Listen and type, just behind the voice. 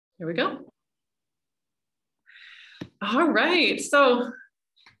Here we go. All right, so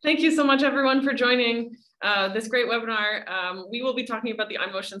thank you so much everyone for joining this great webinar. We will be talking about the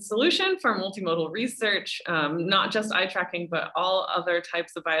iMotions solution for multimodal research, not just eye tracking, but all other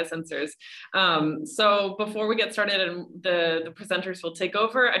types of biosensors. So before we get started and the presenters will take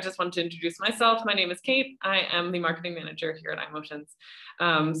over, I just want to introduce myself. My name is Kate. I am the marketing manager here at iMotions.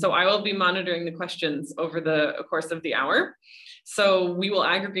 So I will be monitoring the questions over the course of the hour. So we will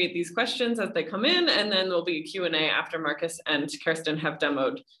aggregate these questions as they come in, and then there'll be a Q&A after Marcus and Kirsten have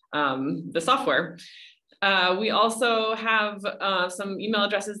demoed the software. We also have some email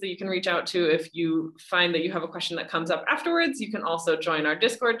addresses that you can reach out to if you find that you have a question that comes up afterwards. You can also join our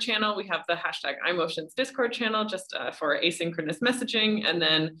Discord channel. We have the hashtag iMotions Discord channel just for asynchronous messaging. And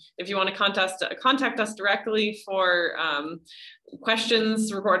then if you want to contact us directly for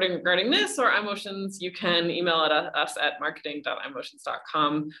questions regarding this or iMotions, you can email us at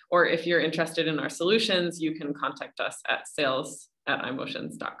marketing.imotions.com. Or if you're interested in our solutions, you can contact us at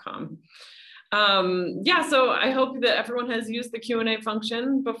sales@imotions.com. Yeah, so I hope that everyone has used the Q&A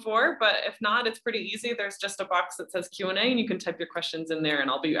function before, but if not, it's pretty easy. There's just a box that says Q&A and you can type your questions in there and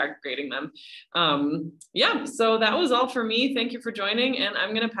I'll be aggregating them. Yeah, so that was all for me. Thank you for joining, and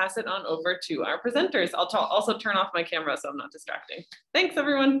I'm going to pass it on over to our presenters. I'll also turn off my camera so I'm not distracting. Thanks,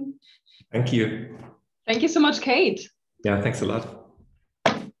 everyone. Thank you. Thank you so much, Kate. Yeah, thanks a lot.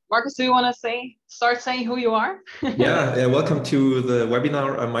 Marcus, do you want to start saying who you are? Yeah, welcome to the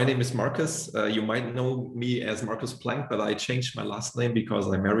webinar. My name is Marcus. You might know me as Marcus Planck, but I changed my last name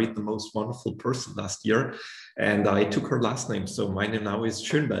because I married the most wonderful person last year, and I took her last name. So my name now is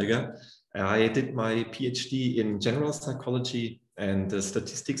Schönberger. I did my PhD in general psychology and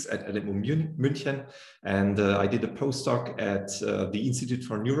statistics at LMU München, and I did a postdoc at the Institute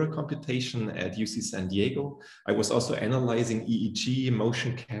for Neurocomputation at UC San Diego. I was also analyzing EEG,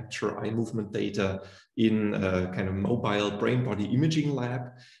 motion capture, eye movement data in a kind of mobile brain body imaging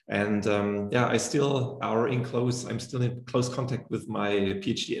lab. And yeah, I'm still in close contact with my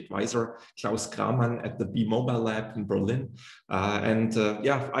PhD advisor, Klaus Gramann, at the B Mobile Lab in Berlin.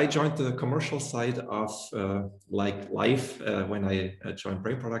 Yeah, I joined the commercial side of life when I joined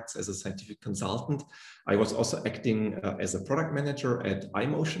Brain Products as a scientific consultant. I was also acting as a product manager at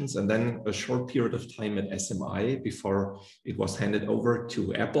iMotions, and then a short period of time at SMI before it was handed over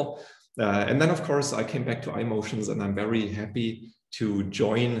to Apple. And then, of course, I came back to iMotions, and I'm very happy to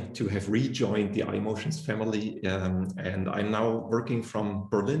have rejoined the iMotions family. And I'm now working from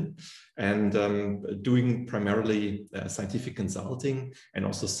Berlin and doing primarily scientific consulting and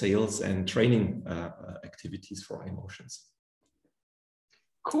also sales and training activities for iMotions.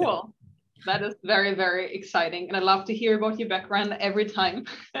 Cool. That is very, very exciting. And I love to hear about your background every time.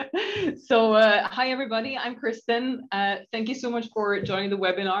 So hi, everybody. I'm Kirsten. Thank you so much for joining the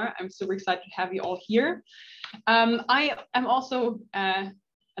webinar. I'm super excited to have you all here. I am also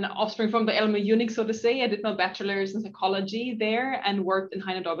an offspring from the LMU Munich, so to say. I did my bachelor's in psychology there and worked in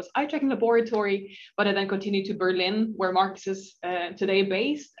Heine Dauber's eye tracking laboratory, but I then continued to Berlin, where Marcus is today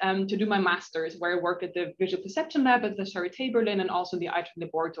based, to do my master's, where I worked at the visual perception lab at the Charité Berlin and also the eye tracking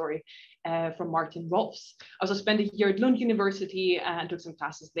laboratory from Martin Rolfs. I also spent a year at Lund University and took some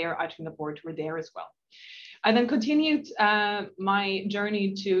classes there, eye tracking laboratory there as well. I then continued my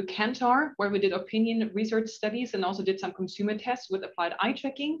journey to Kantar, where we did opinion research studies and also did some consumer tests with applied eye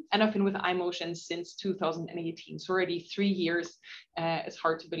tracking. And I've been with iMotions since 2018, so already 3 years. It's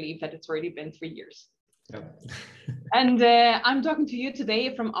hard to believe that it's already been 3 years. Yeah. And I'm talking to you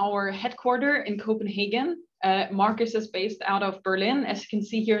today from our headquarters in Copenhagen. Marcus is based out of Berlin, as you can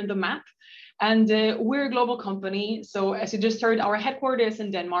see here in the map. And we're a global company. So as you just heard, our headquarters is in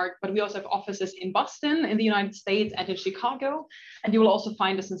Denmark, but we also have offices in Boston, in the United States, and in Chicago. And you will also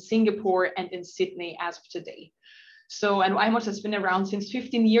find us in Singapore and in Sydney as of today. So, and iMotions has been around since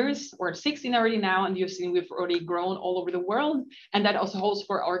 15 years, or 16 already now, and you've seen we've already grown all over the world. And that also holds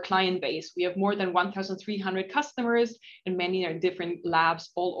for our client base. We have more than 1,300 customers in many different labs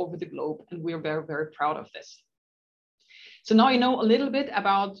all over the globe, and we're very, very proud of this. So now you know a little bit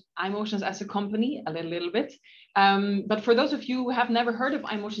about iMotions as a company, a little bit. But for those of you who have never heard of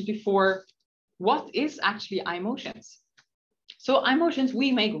iMotions before, what is actually iMotions? So iMotions,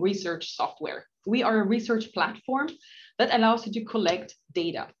 we make research software. We are a research platform that allows you to collect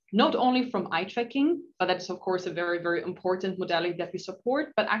data, not only from eye tracking, but that's of course a very, very important modality that we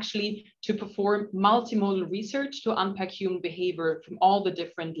support, but actually to perform multimodal research to unpack human behavior from all the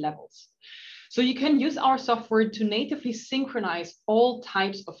different levels. So you can use our software to natively synchronize all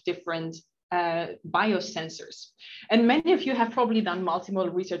types of different biosensors. And many of you have probably done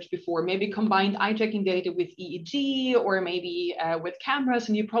multimodal research before, maybe combined eye tracking data with EEG, or maybe with cameras,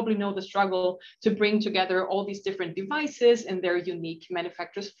 and you probably know the struggle to bring together all these different devices in their unique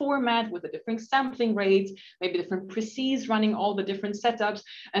manufacturer's format with the different sampling rates, maybe different precies running all the different setups.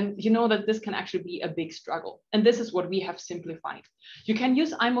 And you know that this can actually be a big struggle. And this is what we have simplified. You can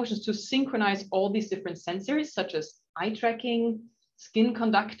use iMotions to synchronize all these different sensors, such as eye tracking, skin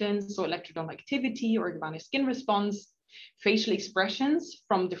conductance, so electrical activity or galvanic skin response, facial expressions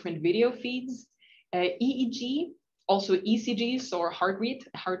from different video feeds, EEG, also ECGs or heartbeat,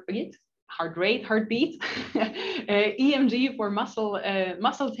 EMG for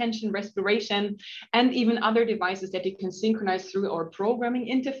muscle tension, respiration, and even other devices that you can synchronize through our programming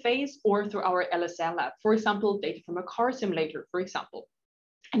interface or through our LSL lab. For example, data from a car simulator, for example.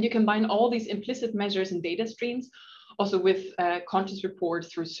 And you combine all these implicit measures and data streams also with conscious reports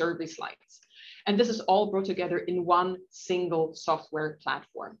through survey slides. And this is all brought together in one single software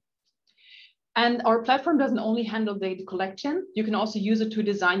platform. And our platform doesn't only handle data collection, you can also use it to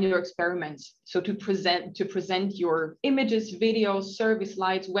design your experiments. So to present your images, videos, survey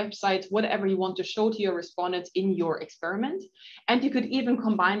slides, websites, whatever you want to show to your respondents in your experiment. And you could even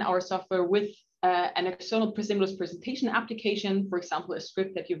combine our software with an external stimulus presentation application, for example, a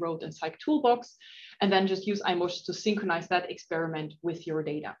script that you wrote in Psych Toolbox, and then just use iMotions to synchronize that experiment with your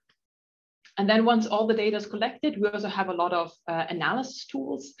data. And then once all the data is collected, we also have a lot of analysis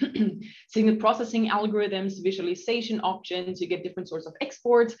tools, signal processing algorithms, visualization options, you get different sorts of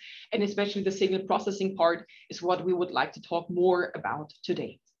exports, and especially the signal processing part is what we would like to talk more about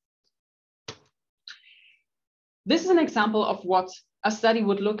today. This is an example of what a study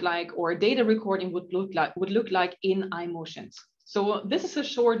would look like, or a data recording would look like in iMotions. So this is a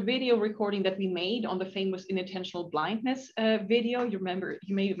short video recording that we made on the famous Unintentional Blindness video. You remember,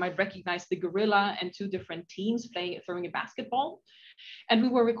 you might recognize the gorilla and two different teams throwing a basketball. And we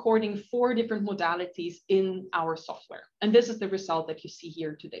were recording 4 different modalities in our software. And this is the result that you see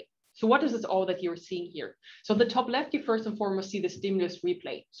here today. So what is this all that you're seeing here? So the top left, you first and foremost see the stimulus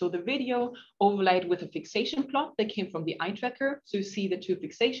replay. So the video overlaid with a fixation plot that came from the eye tracker. So you see the 2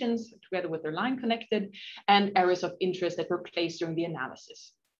 fixations together with their line connected and areas of interest that were placed during the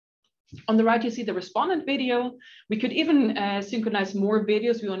analysis. On the right, you see the respondent video. We could even synchronize more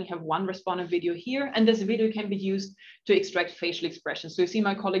videos. We only have 1 respondent video here, and this video can be used to extract facial expressions. So you see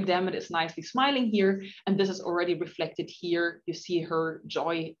my colleague Dammit is nicely smiling here, and this is already reflected here. You see her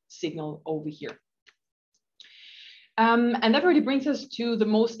joy signal over here. And that really brings us to the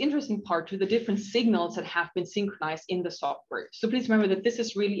most interesting part, to the different signals that have been synchronized in the software. So please remember that this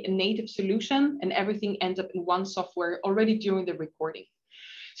is really a native solution, and everything ends up in one software already during the recording.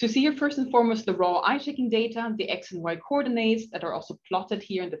 So you see here first and foremost the raw eye tracking data, the X and Y coordinates that are also plotted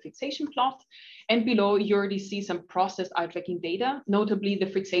here in the fixation plot. And below you already see some processed eye tracking data, notably the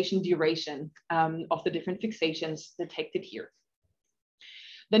fixation duration of the different fixations detected here.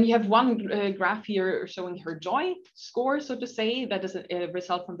 Then you have one graph here showing her joy score, so to say, that is a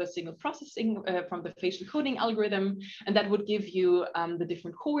result from the signal processing from the facial coding algorithm. And that would give you the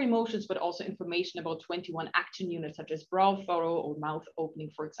different core emotions, but also information about 21 action units, such as brow furrow or mouth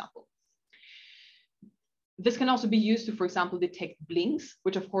opening, for example. This can also be used to, for example, detect blinks,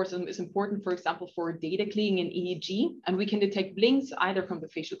 which of course is important, for example, for data cleaning in EEG. And we can detect blinks either from the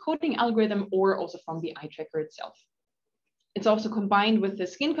facial coding algorithm or also from the eye tracker itself. It's also combined with the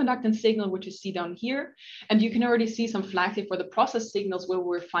skin conductance signal, which you see down here. And you can already see some flags for the process signals where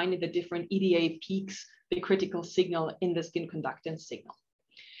we're finding the different EDA peaks, the critical signal in the skin conductance signal.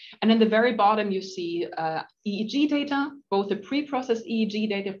 And in the very bottom, you see EEG data, both the pre-processed EEG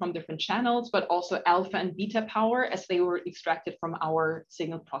data from different channels, but also alpha and beta power as they were extracted from our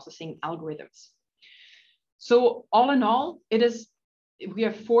signal processing algorithms. So all in all, we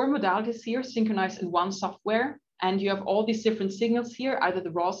have 4 modalities here synchronized in one software. And you have all these different signals here, either the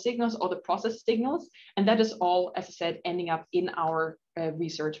raw signals or the processed signals. And that is all, as I said, ending up in our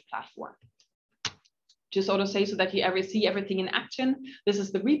research platform. Just auto say so that you see everything in action. This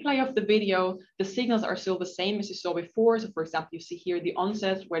is the replay of the video. The signals are still the same as you saw before. So for example, you see here the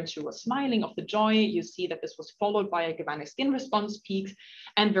onset when she was smiling of the joy. You see that this was followed by a galvanic skin response peaks.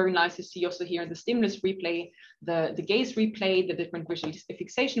 And very nice to see also here in the stimulus replay, the gaze replay, the different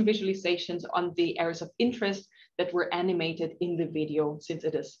fixation visualizations on the areas of interest that were animated in the video, since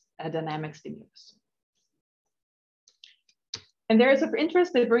it is a dynamic stimulus. And the areas of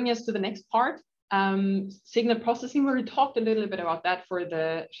interest, they bring us to the next part. Signal processing, we already talked a little bit about that for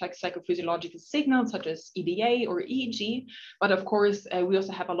the psychophysiological signals such as EDA or EEG, but of course we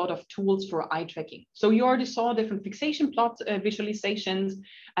also have a lot of tools for eye tracking. So you already saw different fixation plot visualizations,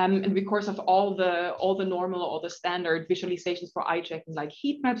 and because of all the normal or the standard visualizations for eye tracking, like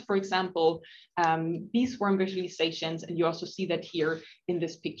heat maps, for example, beesworm visualizations, and you also see that here in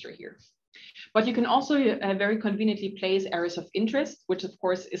this picture here. But you can also very conveniently place areas of interest, which of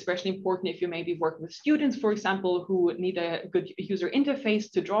course is especially important if you maybe work with students, for example, who need a good user interface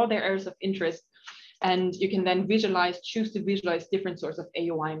to draw their areas of interest. And you can then choose to visualize different sorts of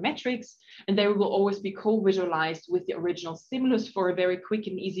AOI metrics, and they will always be co-visualized with the original stimulus for a very quick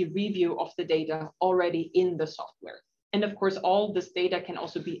and easy review of the data already in the software. And of course, all this data can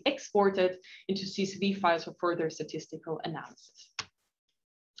also be exported into CSV files for further statistical analysis.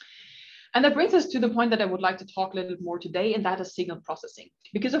 And that brings us to the point that I would like to talk a little bit more today, and that is signal processing.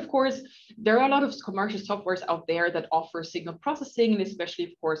 Because of course, there are a lot of commercial softwares out there that offer signal processing, and especially,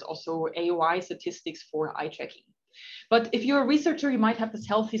 of course, also AOI statistics for eye tracking. But if you're a researcher, you might have this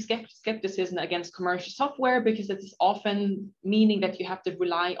healthy skepticism against commercial software, because it is often meaning that you have to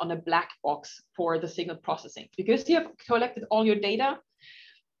rely on a black box for the signal processing, because you have collected all your data,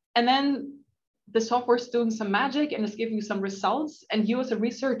 and then the software is doing some magic and is giving you some results, and you as a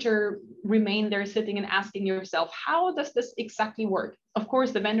researcher remain there sitting and asking yourself, how does this exactly work? Of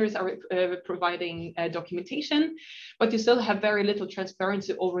course, the vendors are providing documentation, but you still have very little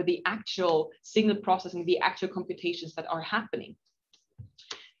transparency over the actual signal processing, the actual computations that are happening.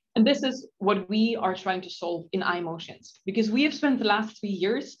 And this is what we are trying to solve in iMotions, because we have spent the last 3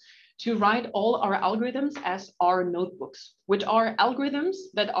 years to write all our algorithms as R notebooks, which are algorithms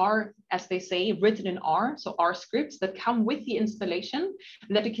that are, as they say, written in R, so R scripts that come with the installation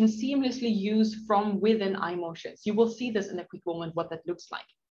that you can seamlessly use from within iMotions. You will see this in a quick moment, what that looks like.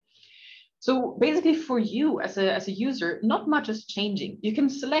 So basically for you as a user, not much is changing. You can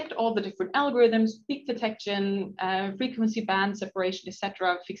select all the different algorithms, peak detection, frequency band separation,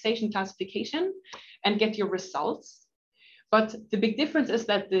 etc., fixation classification, and get your results. But the big difference is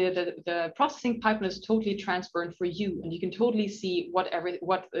that the processing pipeline is totally transparent for you, and you can totally see what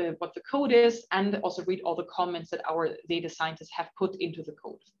the code is, and also read all the comments that our data scientists have put into the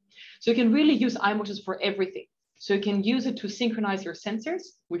code. So you can really use iMotions for everything. So you can use it to synchronize your sensors,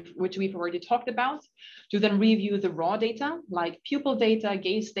 which we've already talked about, to then review the raw data, like pupil data,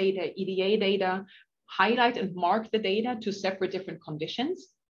 gaze data, EDA data, highlight and mark the data to separate different conditions.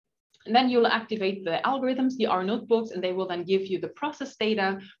 And then you'll activate the algorithms, the R notebooks, and they will then give you the process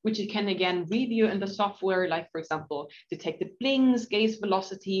data, which you can again review in the software, like, for example, detected blinks, gaze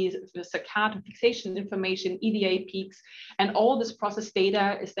velocities, the saccade fixation information, EDA peaks, and all this process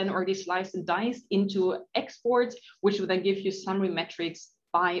data is then already sliced and diced into exports, which will then give you summary metrics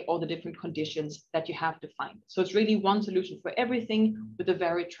by all the different conditions that you have defined. So it's really one solution for everything with a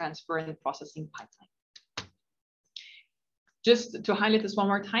very transparent processing pipeline. Just to highlight this one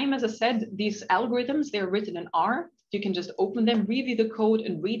more time, as I said, these algorithms, they're written in R. You can just open them, review the code,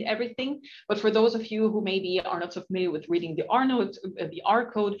 and read everything. But for those of you who maybe are not so familiar with reading the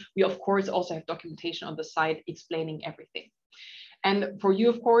R code, we of course also have documentation on the side explaining everything. And for you,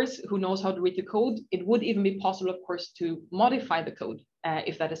 of course, who knows how to read the code, it would even be possible, of course, to modify the code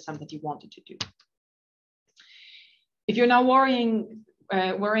if that is something you wanted to do. If you're now worrying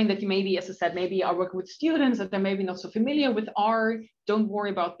that you maybe, as I said, maybe are working with students that they're maybe not so familiar with R, don't worry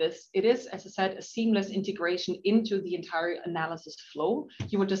about this. It is, as I said, a seamless integration into the entire analysis flow.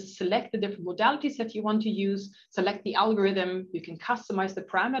 You will just select the different modalities that you want to use, select the algorithm, you can customize the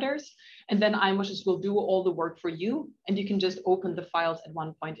parameters, and then iMotions will do all the work for you, and you can just open the files at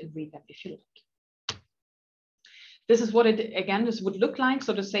one point and read them if you like. This is what it, again, this would look like.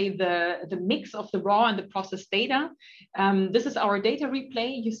 So to say the mix of the raw and the processed data. This is our data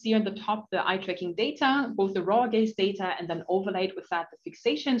replay. You see on the top, the eye tracking data, both the raw gaze data, and then overlaid with that, the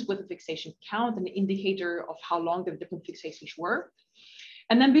fixations with the fixation count, an indicator of how long the different fixations were.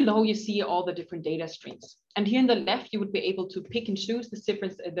 And then below, you see all the different data streams. And here in the left, you would be able to pick and choose the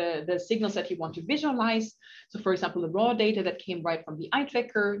signals that you want to visualize. So for example, the raw data that came right from the eye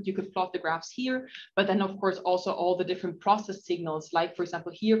tracker, you could plot the graphs here, but then of course, also all the different process signals, like for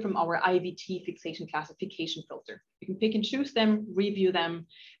example, here from our IVT fixation classification filter. You can pick and choose them, review them.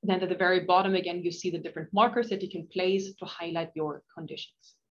 And then at the very bottom, again, you see the different markers that you can place to highlight your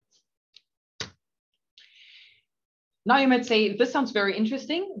conditions. Now you might say, this sounds very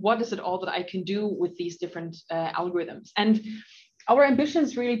interesting. What is it all that I can do with these different algorithms? And our ambition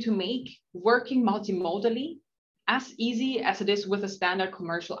is really to make working multimodally as easy as it is with a standard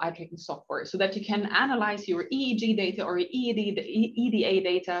commercial eye tracking software, so that you can analyze your EEG data or EDA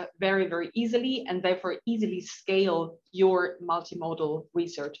data very, very easily, and therefore easily scale your multimodal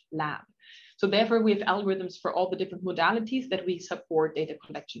research lab. So therefore, we have algorithms for all the different modalities that we support data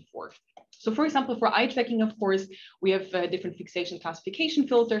collection for. So for example, for eye tracking, of course, we have different fixation classification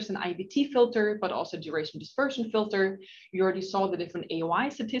filters, an IVT filter, but also duration dispersion filter. You already saw the different AOI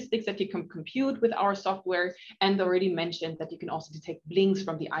statistics that you can compute with our software, and already mentioned that you can also detect blinks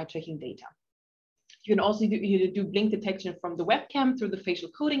from the eye tracking data. You can also do blink detection from the webcam through the facial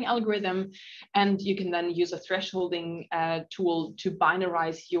coding algorithm, and you can then use a thresholding tool to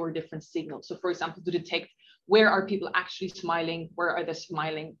binarize your different signals. So for example, to detect where are people actually smiling, where are they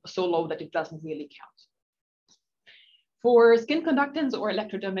smiling so low that it doesn't really count. For skin conductance or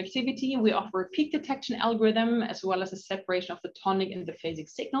electrodermal activity, we offer a peak detection algorithm, as well as a separation of the tonic and the phasic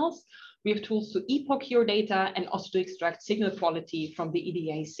signals. We have tools to epoch your data and also to extract signal quality from the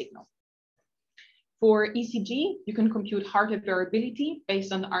EDA signal. For ECG, you can compute heart rate variability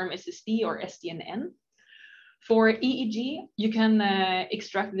based on ARM-SSD or SDNN. For EEG, you can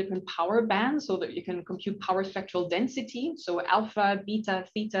extract different power bands so that you can compute power spectral density, so alpha, beta,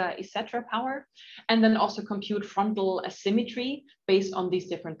 theta, etc. power, and then also compute frontal asymmetry based on these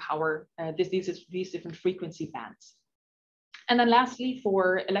different power, these different frequency bands. And then lastly,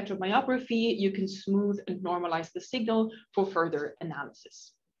 for electromyography, you can smooth and normalize the signal for further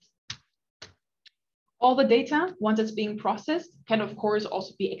analysis. All the data, once it's being processed, can of course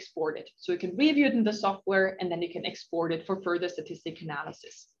also be exported. So you can review it in the software, and then you can export it for further statistic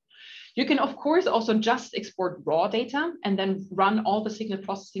analysis. You can of course also just export raw data and then run all the signal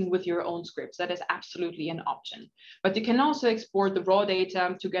processing with your own scripts. That is absolutely an option. But you can also export the raw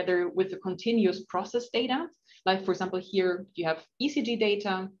data together with the continuous process data. Like for example, here you have ECG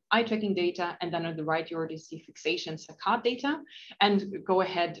data, eye tracking data, and then on the right, you already see fixation saccade data, and go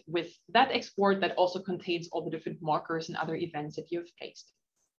ahead with that export that also contains all the different markers and other events that you've placed.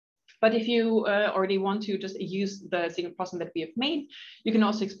 But if you already want to just use the signal processing that we have made, you can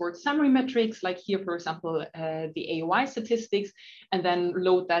also export summary metrics, like here, for example, the AOI statistics, and then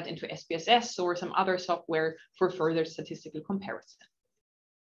load that into SPSS or some other software for further statistical comparison.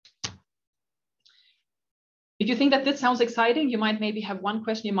 If you think that this sounds exciting, you might maybe have one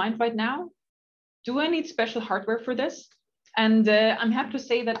question in mind right now. Do I need special hardware for this? And I'm happy to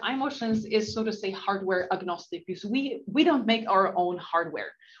say that iMotions is, so to say, hardware agnostic, because we don't make our own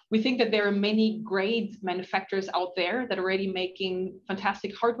hardware. We think that there are many great manufacturers out there that are already making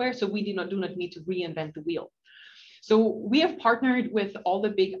fantastic hardware, so we do not need to reinvent the wheel. So we have partnered with all the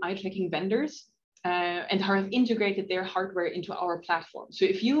big eye tracking vendors and have integrated their hardware into our platform. So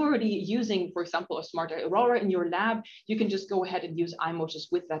if you're already using, for example, a smart Aurora in your lab, you can just go ahead and use iMotions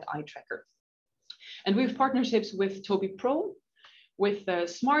with that eye tracker. And we have partnerships with Tobii Pro, with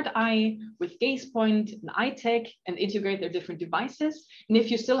Smart Eye, with GazePoint, and iTech, and integrate their different devices. And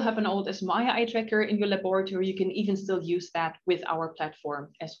if you still have an old Esmaya eye tracker in your laboratory, you can even still use that with our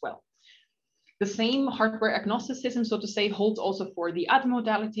platform as well. The same hardware agnosticism, so to say, holds also for the other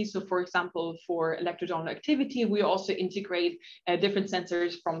modalities. So for example, for electrodermal activity, we also integrate different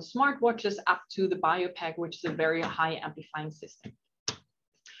sensors from smartwatches up to the BioPag, which is a very high amplifying system.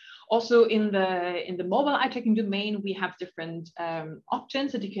 Also in the mobile eye tracking domain, we have different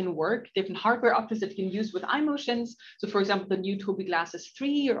options that you can work, different hardware options that you can use with iMotions. So for example, the new Tobii Glasses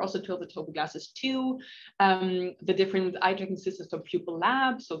 3 or also the Tobii Glasses 2, the different eye tracking systems from Pupil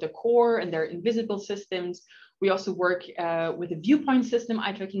Lab, so the core and their invisible systems. We also work with the Viewpoint system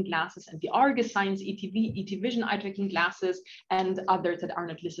eye tracking glasses and the Argus Science ET Vision eye tracking glasses and others that are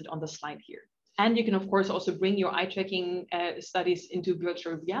not listed on the slide here. And you can, of course, also bring your eye tracking studies into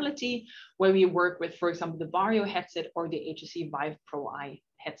virtual reality, where we work with, for example, the Vario headset or the HTC Vive Pro Eye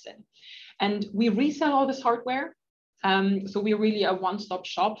headset. And we resell all this hardware. So we're really a one-stop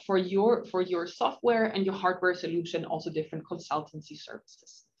shop for your software and your hardware solution, also different consultancy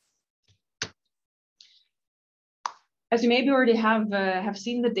services. As you maybe already have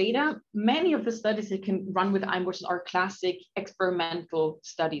seen the data, many of the studies that can run with iMotions are classic experimental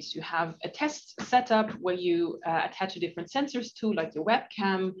studies. You have a test setup where you attach different sensors to, like your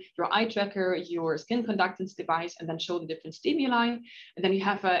webcam, your eye tracker, your skin conductance device, and then show the different stimuli. And then you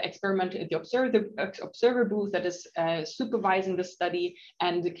have an experiment at the observer booth that is supervising the study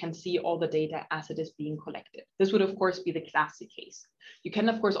and can see all the data as it is being collected. This would, of course, be the classic case. You can,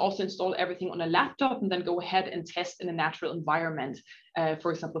 of course, also install everything on a laptop and then go ahead and test in a natural environment,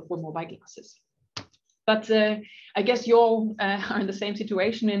 for example, for mobile glasses. But I guess you all are in the same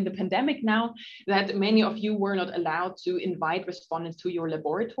situation in the pandemic now, that many of you were not allowed to invite respondents to your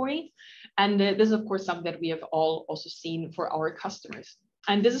laboratory. And this is, of course, something that we have all also seen for our customers.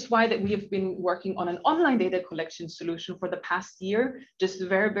 And this is why that we have been working on an online data collection solution for the past year. Just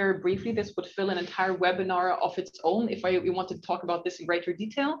very, very briefly, this would fill an entire webinar of its own if we wanted to talk about this in greater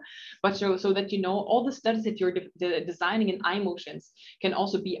detail. But so that you know, all the studies that you're designing in iMotions can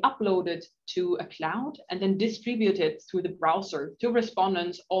also be uploaded to a cloud and then distributed through the browser to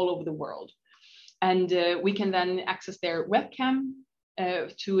respondents all over the world. And we can then access their webcam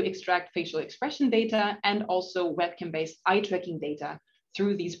to extract facial expression data and also webcam-based eye tracking data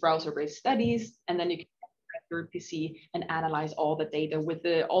through these browser-based studies, and then you can get your PC and analyze all the data with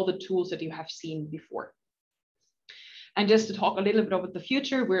all the tools that you have seen before. And just to talk a little bit about the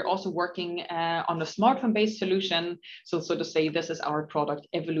future, we're also working on a smartphone-based solution. So to say, this is our product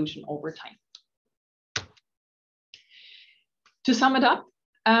evolution over time. To sum it up,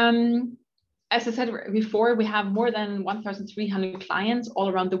 as I said before, we have more than 1,300 clients all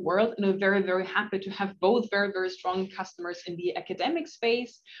around the world, and we're very, very happy to have both very, very strong customers in the academic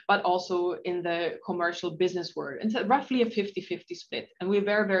space, but also in the commercial business world. And so roughly a 50-50 split. And we're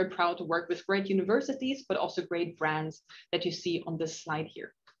very, very proud to work with great universities, but also great brands that you see on this slide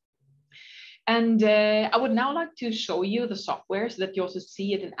here. And I would now like to show you the software so that you also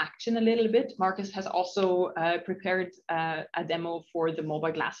see it in action a little bit. Marcus has also prepared a demo for the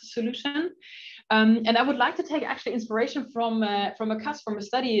mobile glasses solution. And I would like to take actually inspiration from a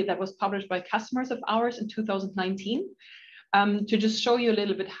study that was published by customers of ours in 2019 to just show you a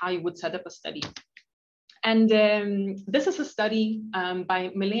little bit how you would set up a study. And this is a study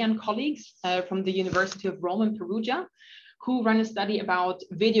by Millet and colleagues from the University of Rome in Perugia, who ran a study about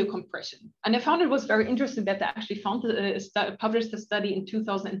video compression. And I found it was very interesting that they actually published the study in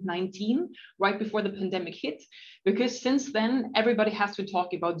 2019, right before the pandemic hit, because since then, everybody has been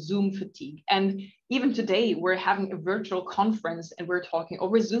talking about Zoom fatigue. And even today, we're having a virtual conference and we're talking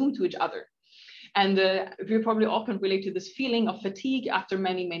over Zoom to each other. And we probably all can relate to this feeling of fatigue after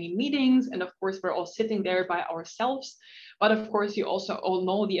many, many meetings. And of course, we're all sitting there by ourselves. But of course, you also all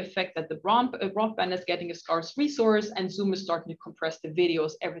know the effect that the broadband is getting a scarce resource, and Zoom is starting to compress the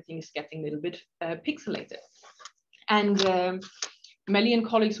videos. Everything is getting a little bit pixelated. And Melly and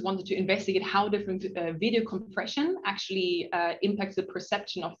colleagues wanted to investigate how different video compression actually impacts the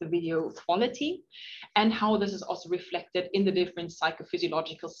perception of the video quality, and how this is also reflected in the different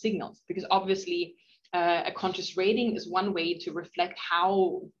psychophysiological signals. Because obviously, a conscious rating is one way to reflect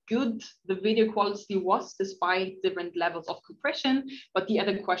how good the video quality was despite different levels of compression. But the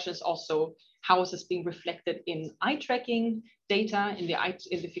other question is also, how is this being reflected in eye tracking data, in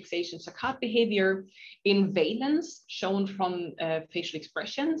the fixation saccade behavior, in valence shown from facial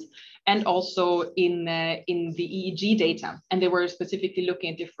expressions, and also in the EEG data. And they were specifically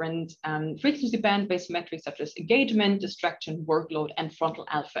looking at different frequency band-based metrics such as engagement, distraction, workload, and frontal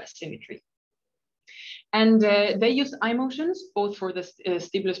alpha asymmetry. And they used iMotions both for the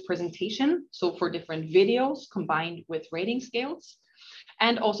stimulus presentation, so for different videos combined with rating scales,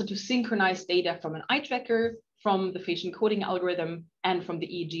 and also to synchronize data from an eye tracker, from the facial encoding algorithm, and from the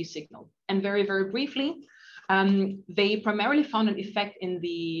EEG signal. And very, very briefly, they primarily found an effect in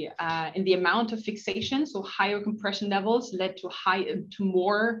the amount of fixation. So higher compression levels led to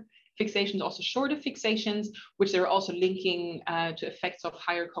more fixations, also shorter fixations, which they're also linking to effects of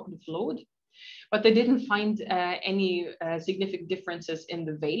higher cognitive load. But they didn't find any significant differences in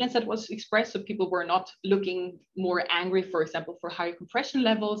the valence that was expressed. So people were not looking more angry, for example, for higher compression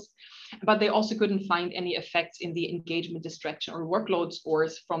levels. But they also couldn't find any effects in the engagement, distraction, or workload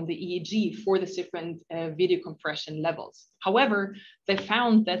scores from the EEG for the different video compression levels. However, they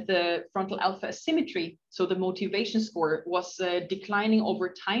found that the frontal alpha asymmetry, so the motivation score, was declining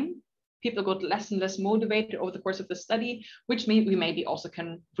over time. People got less and less motivated over the course of the study, which we maybe also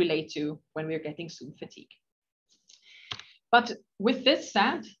can relate to when we're getting Zoom fatigue. But with this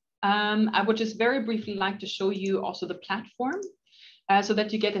said, I would just very briefly like to show you also the platform so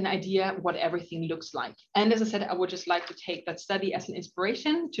that you get an idea what everything looks like. And as I said, I would just like to take that study as an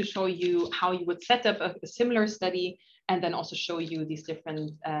inspiration to show you how you would set up a similar study, and then also show you these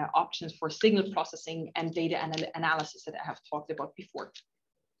different options for signal processing and data analysis that I have talked about before.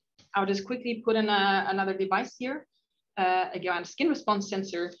 I'll just quickly put in another device here, again, skin response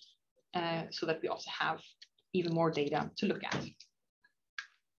sensor, so that we also have even more data to look at.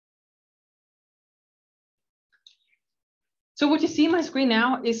 So what you see on my screen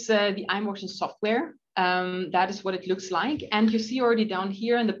now is the iMotions software. That is what it looks like. And you see already down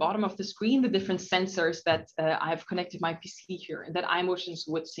here in the bottom of the screen, the different sensors that I've connected my PC here and that iMotions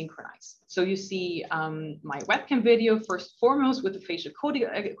would synchronize. So you see my webcam video first and foremost with the facial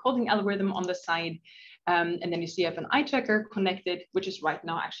coding algorithm on the side. And then you see I have an eye tracker connected, which is right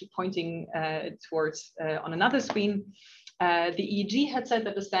now actually pointing towards on another screen. The EEG headset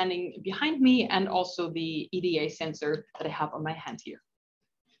that is standing behind me, and also the EDA sensor that I have on my hand here.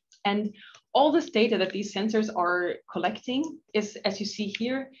 And all this data that these sensors are collecting is, as you see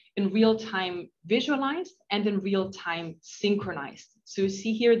here, in real time visualized and in real time synchronized. So you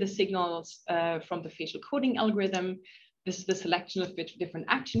see here the signals from the facial coding algorithm. This is the selection of different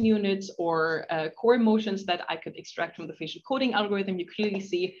action units or core emotions that I could extract from the facial coding algorithm. You clearly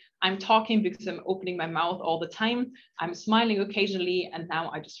see I'm talking because I'm opening my mouth all the time. I'm smiling occasionally, and now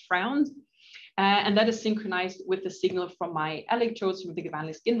I just frowned. And that is synchronized with the signal from my electrodes from the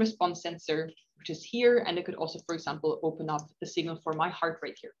valence skin response sensor, which is here. And it could also, for example, open up the signal for my heart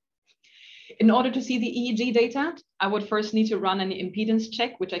rate here. In order to see the EEG data, I would first need to run an impedance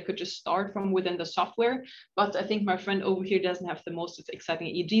check, which I could just start from within the software. But I think my friend over here doesn't have the most exciting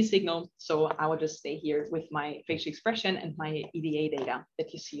EEG signal. So I will just stay here with my facial expression and my EDA data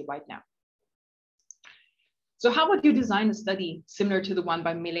that you see right now. So how would you design a study similar to the one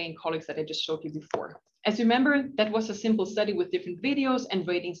by Mele and colleagues that I just showed you before? As you remember, that was a simple study with different videos and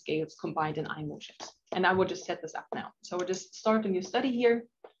rating scales combined in iMotions. And I will just set this up now. So we'll just start a new study here.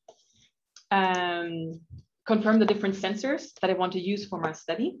 Confirm the different sensors that I want to use for my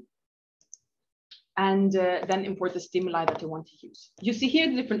study. And then import the stimuli that you want to use. You see here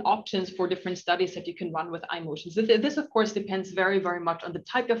the different options for different studies that you can run with iMotions. This, of course, depends very, very much on the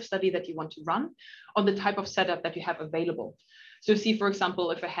type of study that you want to run, on the type of setup that you have available. So see, for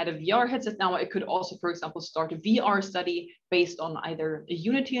example, if I had a VR headset now, I could also, for example, start a VR study based on either a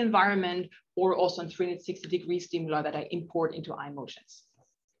Unity environment or also on 360-degree stimuli that I import into iMotions.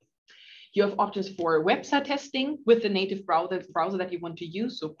 You have options for website testing with the native browser that you want to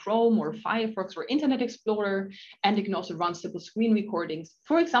use, so Chrome or Firefox or Internet Explorer, and you can also run simple screen recordings.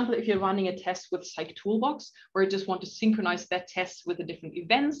 For example, if you're running a test with Psych Toolbox, where you just want to synchronize that test with the different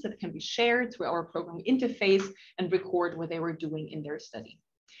events that can be shared through our program interface and record what they were doing in their study.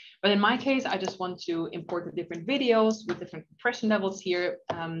 But in my case, I just want to import the different videos with different compression levels here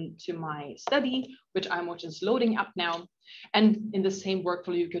to my study, which I'm just loading up now. And in the same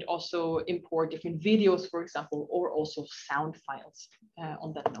workflow, you could also import different videos, for example, or also sound files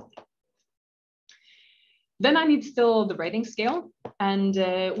on that node. Then I need still the rating scale, and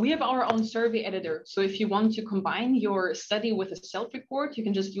we have our own survey editor. So if you want to combine your study with a self-report, you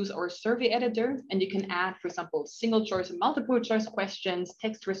can just use our survey editor, and you can add, for example, single choice and multiple choice questions,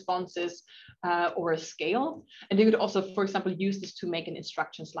 text responses, or a scale. And you could also, for example, use this to make an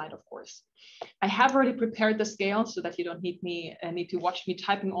instruction slide, of course. I have already prepared the scale so that you don't need to watch me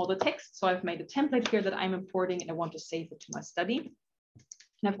typing all the text. So I've made a template here that I'm importing, and I want to save it to my study.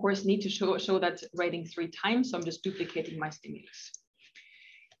 And of course, need to show that rating 3 times. So I'm just duplicating my stimulus.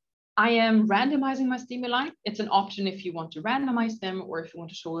 I am randomizing my stimuli. It's an option if you want to randomize them or if you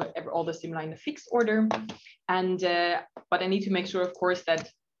want to show all the stimuli in a fixed order. And but I need to make sure, of course, that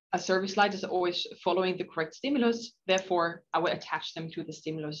a survey slide is always following the correct stimulus. Therefore, I will attach them to the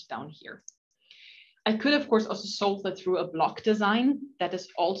stimulus down here. I could, of course, also solve that through a block design. That is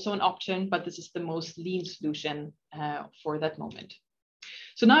also an option, but this is the most lean solution for that moment.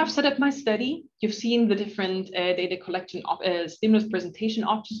 So now I've set up my study. You've seen the different data collection stimulus presentation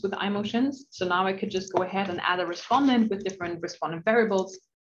options with iMotions. So now I could just go ahead and add a respondent with different respondent variables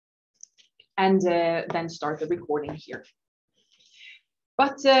and then start the recording here.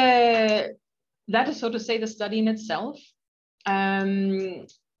 But that is, so to say, the study in itself.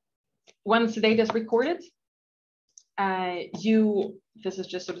 Once the data is recorded, this is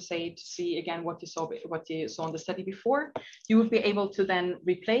just, so to say, to see again what you saw in the study before. You will be able to then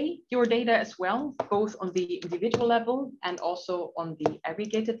replay your data as well, both on the individual level and also on the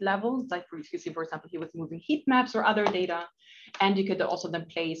aggregated level, like you see, for example, here with moving heat maps or other data. And you could also then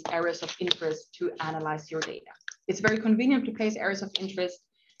place areas of interest to analyze your data. It's very convenient to place areas of interest,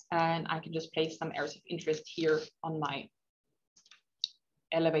 and I can just place some areas of interest here on my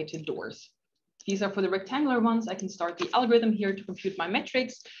elevated doors. These are for the rectangular ones. I can start the algorithm here to compute my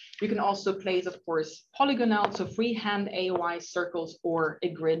metrics. You can also place, of course, polygonal, so freehand AOI circles or a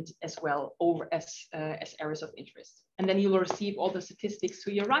grid as well over as areas of interest. And then you will receive all the statistics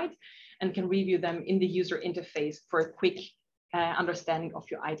to your right and can review them in the user interface for a quick understanding of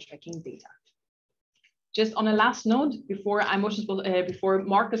your eye tracking data. Just on a last note, before before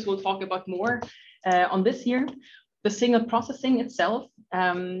Marcus will talk about more on this here, the signal processing itself,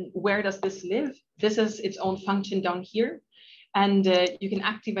 where does this live? This is its own function down here. And you can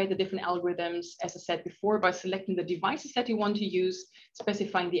activate the different algorithms, as I said before, by selecting the devices that you want to use,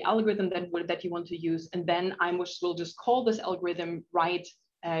 specifying the algorithm that you want to use, and then iMotions will just call this algorithm right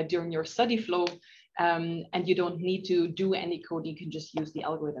during your study flow. And you don't need to do any code. You can just use the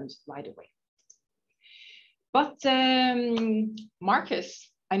algorithms right away. But Marcus,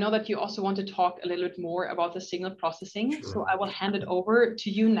 I know that you also want to talk a little bit more about the signal processing. Sure. So I will hand it over to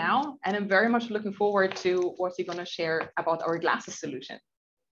you now. And I'm very much looking forward to what you're going to share about our glasses solution.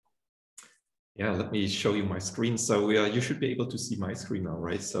 Yeah, let me show you my screen. So you should be able to see my screen now,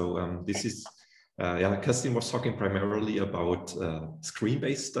 right? So this is, Kerstin was talking primarily about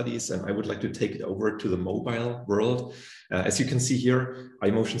screen-based studies, and I would like to take it over to the mobile world. As you can see here,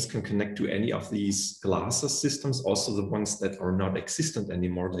 iMotions can connect to any of these glasses systems, also the ones that are not existent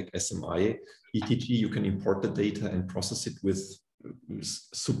anymore, like SMI, ETG. You can import the data and process it with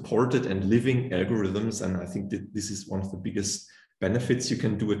supported and living algorithms. And I think that this is one of the biggest benefits. You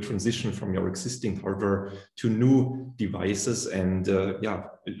can do a transition from your existing hardware to new devices. And yeah,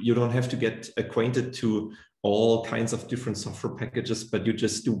 you don't have to get acquainted to all kinds of different software packages, but you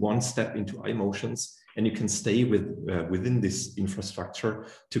just do one step into iMotions and you can stay within this infrastructure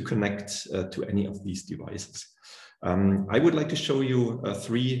to connect to any of these devices. I would like to show you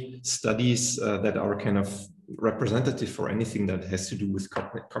 3 studies that are kind of representative for anything that has to do with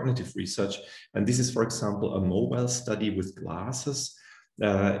cognitive research. And this is, for example, a mobile study with glasses,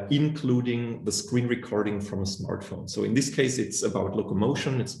 including the screen recording from a smartphone. So in this case, it's about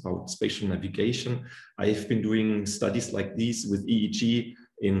locomotion, it's about spatial navigation. I've been doing studies like these with EEG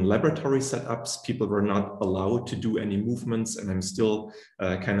in laboratory setups. People were not allowed to do any movements, and I'm still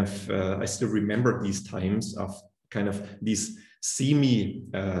I still remember these times of kind of these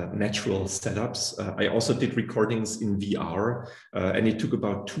semi-natural setups. I also did recordings in VR, and it took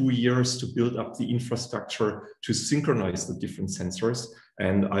about 2 years to build up the infrastructure to synchronize the different sensors.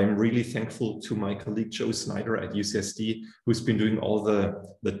 And I'm really thankful to my colleague Joe Snyder at UCSD, who's been doing all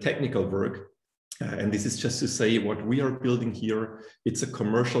the technical work. And this is just to say what we are building here. It's a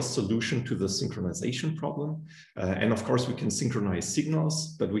commercial solution to the synchronization problem. And of course, we can synchronize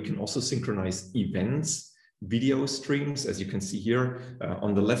signals, but we can also synchronize events, video streams. As you can see here,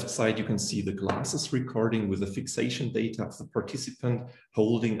 on the left side, you can see the glasses recording with the fixation data of the participant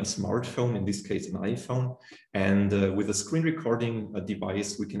holding a smartphone, in this case, an iPhone. And with a screen recording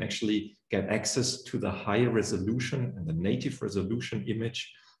device, we can actually get access to the high resolution and the native resolution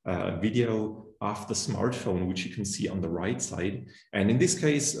image video of the smartphone, which you can see on the right side. And in this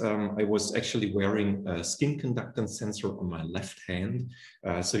case, I was actually wearing a skin conductance sensor on my left hand.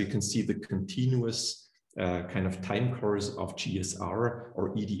 So you can see the continuous kind of time course of GSR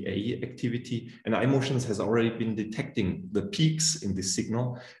or EDA activity. And iMotions has already been detecting the peaks in this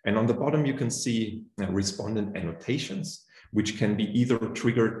signal. And on the bottom, you can see respondent annotations, which can be either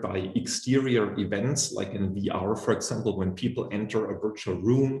triggered by exterior events, like in VR, for example, when people enter a virtual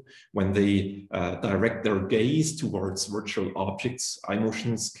room, when they direct their gaze towards virtual objects.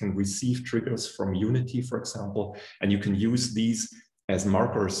 iMotions can receive triggers from Unity, for example, and you can use these as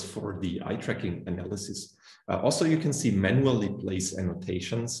markers for the eye tracking analysis. Also, you can see manually place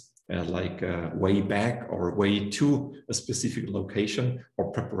annotations like way back or way to a specific location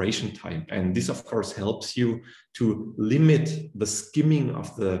or preparation time. And this, of course, helps you to limit the skimming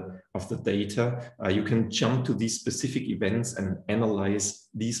of the data. You can jump to these specific events and analyze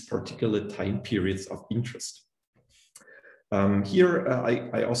these particular time periods of interest. Here,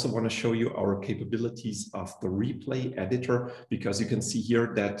 I also want to show you our capabilities of the replay editor, because you can see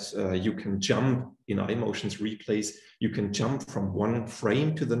here that you can jump in iMotions replays. You can jump from one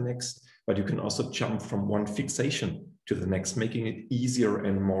frame to the next, but you can also jump from one fixation to the next, making it easier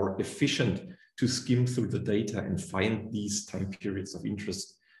and more efficient to skim through the data and find these time periods of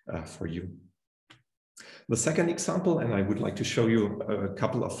interest for you. The second example, and I would like to show you a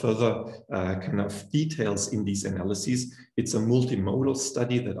couple of further kind of details in these analyses. It's a multimodal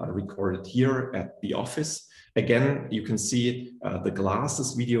study that I recorded here at the office. Again, you can see the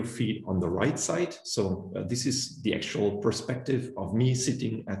glasses video feed on the right side. So this is the actual perspective of me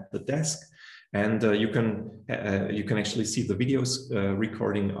sitting at the desk. And you can actually see the videos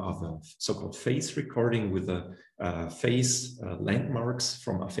recording of a so-called face recording with the face landmarks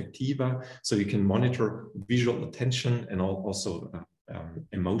from Affectiva. So you can monitor visual attention and also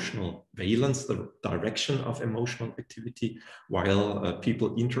emotional valence, the direction of emotional activity, while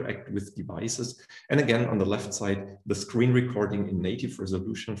people interact with devices. And again, on the left side, the screen recording in native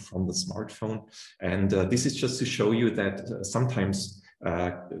resolution from the smartphone. And this is just to show you that sometimes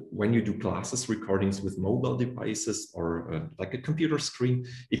when you do glasses recordings with mobile devices or like a computer screen,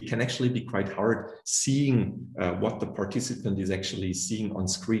 it can actually be quite hard seeing what the participant is actually seeing on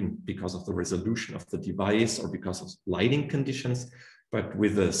screen because of the resolution of the device or because of lighting conditions. But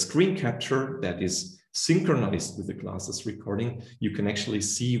with a screen capture that is synchronized with the glasses recording, you can actually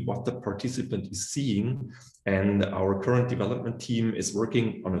see what the participant is seeing. And our current development team is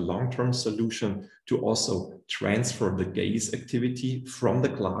working on a long-term solution to also transfer the gaze activity from the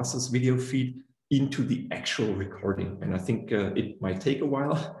glasses video feed into the actual recording. And I think it might take a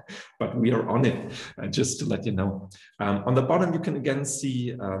while, but we are on it, just to let you know. On the bottom, you can again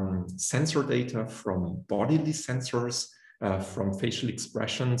see sensor data from bodily sensors, from facial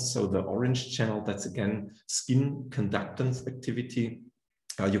expressions. So the orange channel, that's again skin conductance activity.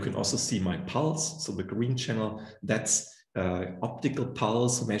 You can also see my pulse. So the green channel, that's optical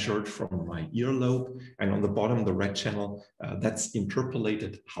pulse measured from my earlobe. And on the bottom, the red channel, that's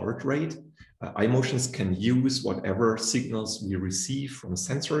interpolated heart rate. iMotions can use whatever signals we receive from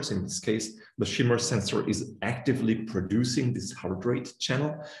sensors. In this case, the shimmer sensor is actively producing this heart rate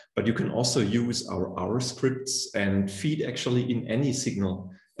channel, but you can also use our scripts and feed actually in any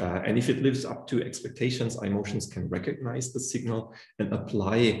signal. And if it lives up to expectations, iMotions can recognize the signal and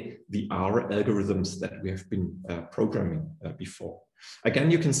apply the R algorithms that we have been programming before. Again,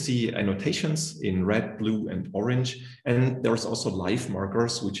 you can see annotations in red, blue, and orange. And there's also live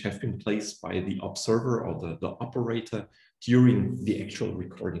markers which have been placed by the observer or the operator during the actual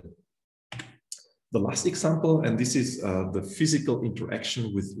recording. The last example, and this is the physical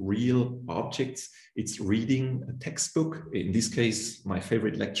interaction with real objects. It's reading a textbook, in this case, my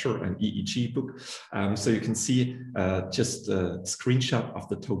favorite lecture, an EEG book. So you can see just a screenshot of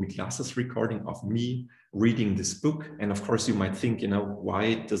the Tobii Glasses recording of me reading this book. And of course, you might think, you know,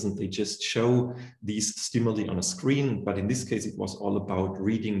 why doesn't they just show these stimuli on a screen? But in this case, it was all about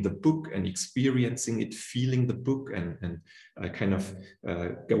reading the book and experiencing it, feeling the book and kind of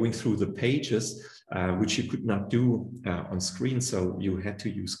going through the pages, which you could not do on screen. So you had to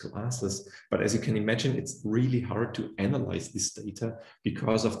use glasses. But as you can imagine, it's really hard to analyze this data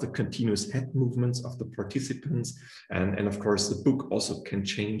because of the continuous head movements of the participants. And of course, the book also can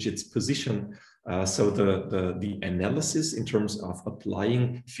change its position. So the analysis in terms of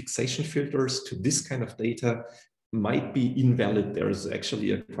applying fixation filters to this kind of data might be invalid. There's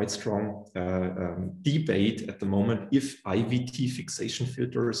actually a quite strong debate at the moment if IVT fixation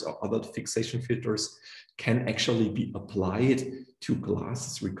filters or other fixation filters can actually be applied to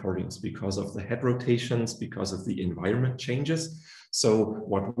glasses recordings because of the head rotations, because of the environment changes. So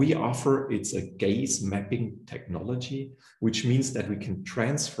what we offer, it's a gaze mapping technology, which means that we can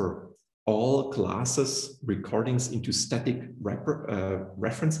transfer all glasses recordings into static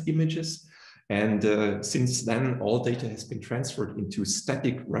reference images. And since then, all data has been transferred into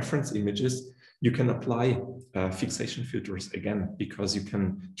static reference images. You can apply fixation filters again, because you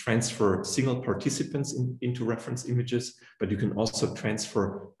can transfer single participants into reference images, but you can also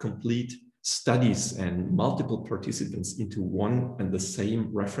transfer complete studies and multiple participants into one and the same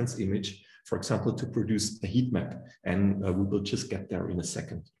reference image, for example, to produce a heat map. And we will just get there in a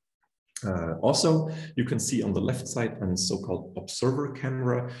second. Also, you can see on the left side a so-called observer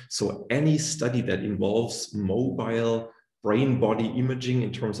camera. So any study that involves mobile brain-body imaging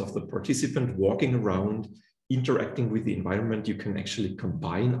in terms of the participant walking around, interacting with the environment, you can actually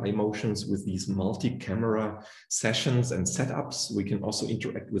combine iMotions with these multi-camera sessions and setups. We can also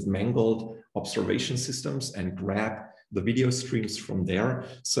interact with mangled observation systems and grab the video streams from there.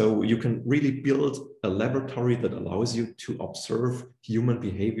 So you can really build a laboratory that allows you to observe human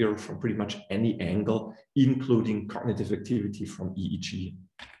behavior from pretty much any angle, including cognitive activity from EEG.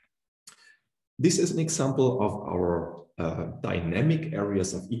 This is an example of our dynamic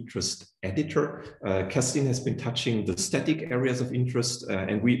areas of interest editor. Kerstin has been touching the static areas of interest,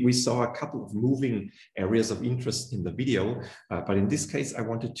 and we saw a couple of moving areas of interest in the video. But in this case, I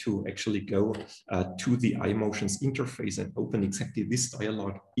wanted to actually go to the iMotions interface and open exactly this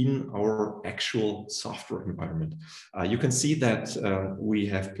dialog in our actual software environment. You can see that we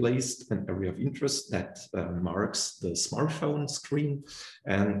have placed an area of interest that marks the smartphone screen.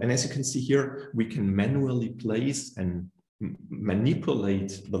 And as you can see here, we can manually place and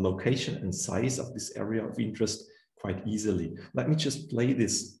manipulate the location and size of this area of interest quite easily. Let me just play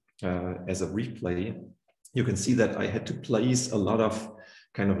this as a replay. You can see that I had to place a lot of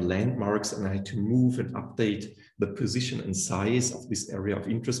kind of landmarks, and I had to move and update the position and size of this area of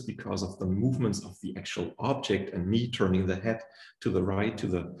interest because of the movements of the actual object and me turning the head to the right, to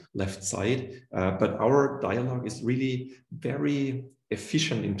the left side. But our dialogue is really very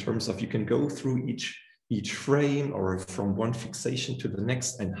efficient in terms of you can go through each each frame or from one fixation to the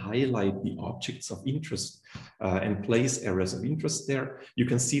next and highlight the objects of interest and place areas of interest there. You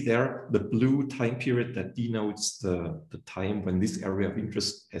can see there the blue time period that denotes the time when this area of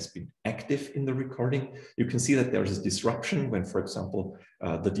interest has been active in the recording. You can see that there's a disruption when, for example,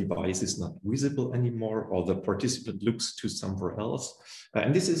 the device is not visible anymore or the participant looks to somewhere else.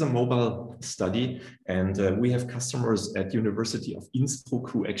 And this is a mobile study, and we have customers at University of Innsbruck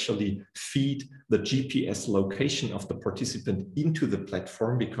who actually feed the GPS location of the participant into the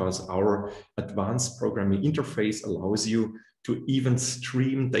platform, because our advanced programming interface allows you to even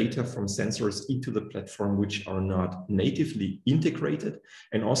stream data from sensors into the platform which are not natively integrated.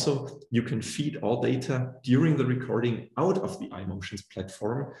 And also you can feed all data during the recording out of the iMotions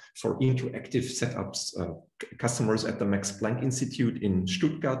platform for interactive setups. Customers at the Max Planck Institute in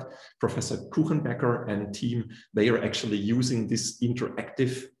Stuttgart, Professor Kuchenbecker and team, they are actually using this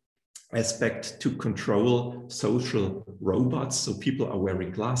interactive aspect to control social robots. So people are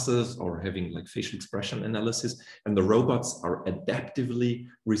wearing glasses or having like facial expression analysis, and the robots are adaptively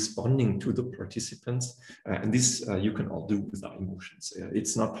responding to the participants. And this you can all do with iMotions.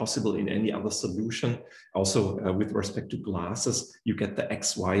 It's not possible in any other solution. Also, with respect to glasses, you get the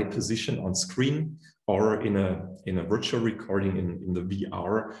XY position on screen, or in a virtual recording in the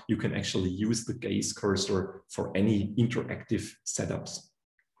VR, you can actually use the gaze cursor for any interactive setups.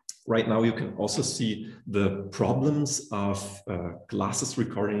 Right now, you can also see the problems of glasses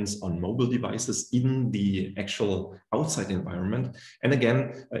recordings on mobile devices in the actual outside environment. And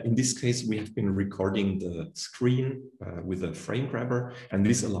again, in this case, we have been recording the screen with a frame grabber, and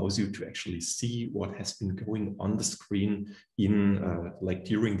this allows you to actually see what has been going on the screen in like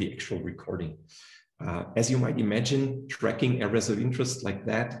during the actual recording. As you might imagine, tracking areas of interest like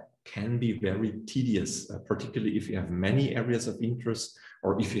that can be very tedious, particularly if you have many areas of interest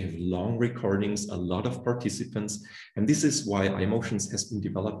or if you have long recordings, a lot of participants. And this is why iMotions has been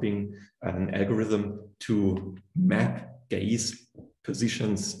developing an algorithm to map gaze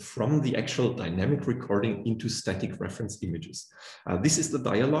positions from the actual dynamic recording into static reference images. This is the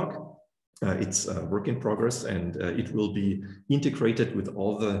dialogue. It's a work in progress, and it will be integrated with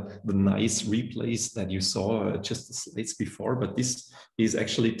all the nice replays that you saw just the slides before. But this is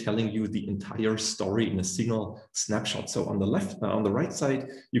actually telling you the entire story in a single snapshot. So on the left, on the right side,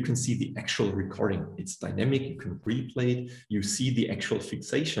 you can see the actual recording. It's dynamic. You can replay it. You see the actual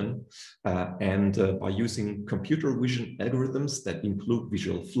fixation, and by using computer vision algorithms that include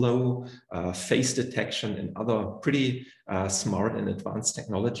visual flow, face detection, and other pretty smart and advanced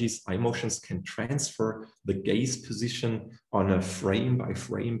technologies, iMotions can transfer the gaze position on a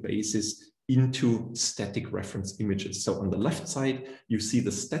frame-by-frame basis into static reference images. So on the left side, you see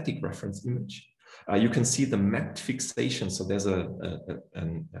the static reference image. You can see the mapped fixation. So there's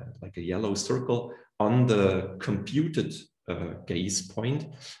like a yellow circle on the computed gaze point,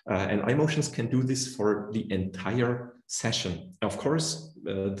 and iMotions can do this for the entire session. Of course,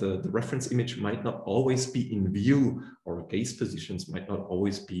 the reference image might not always be in view, or gaze positions might not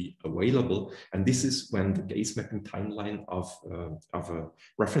always be available. And this is when the gaze mapping timeline of a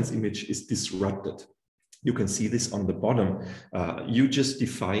reference image is disrupted. You can see this on the bottom. You just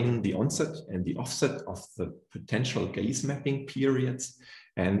define the onset and the offset of the potential gaze mapping periods,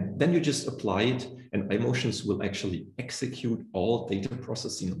 and then you just apply it, and iMotions will actually execute all data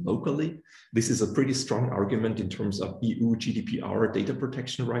processing locally. This is a pretty strong argument in terms of EU GDPR data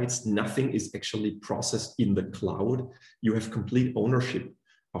protection rights. Nothing is actually processed in the cloud. You have complete ownership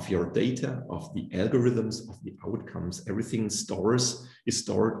of your data, of the algorithms, of the outcomes. Everything is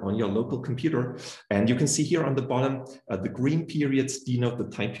stored on your local computer. And you can see here on the bottom, the green periods denote the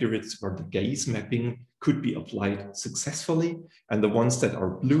time periods where the gaze mapping could be applied successfully. And the ones that are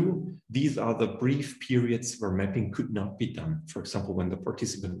blue, these are the brief periods where mapping could not be done. For example, when the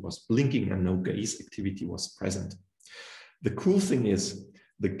participant was blinking and no gaze activity was present. The cool thing is,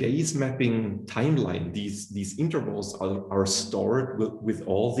 the gaze mapping timeline, these intervals are stored with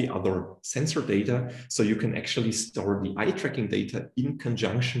all the other sensor data. So you can actually store the eye tracking data in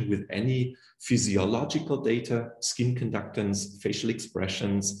conjunction with any physiological data, skin conductance, facial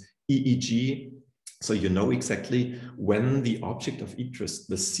expressions, EEG. So you know exactly when the object of interest,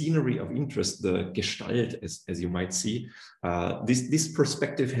 the scenery of interest, the Gestalt, as you might see, this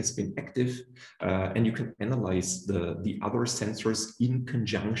perspective has been active, and you can analyze the other sensors in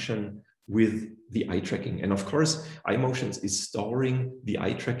conjunction with the eye tracking. And of course, iMotions is storing the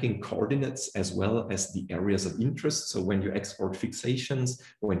eye tracking coordinates as well as the areas of interest. So when you export fixations,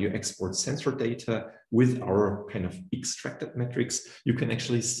 when you export sensor data with our kind of extracted metrics, you can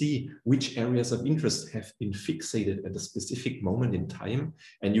actually see which areas of interest have been fixated at a specific moment in time.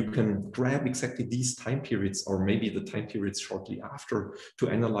 And you can grab exactly these time periods, or maybe the time periods shortly after, to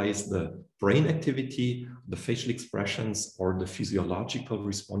analyze the brain activity, the facial expressions, or the physiological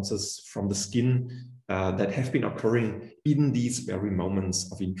responses from the skin that have been occurring in these very moments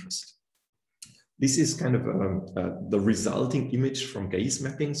of interest. This is kind of the resulting image from gaze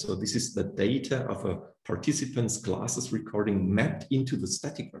mapping. So this is the data of a participant's glasses recording mapped into the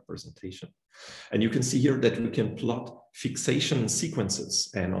static representation. And you can see here that we can plot fixation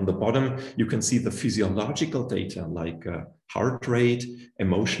sequences. And on the bottom, you can see the physiological data like heart rate,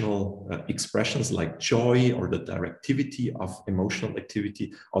 emotional expressions like joy, or the directivity of emotional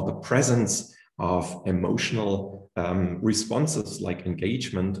activity, or the presence of emotional responses like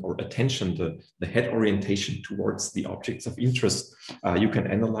engagement or attention, the head orientation towards the objects of interest. You can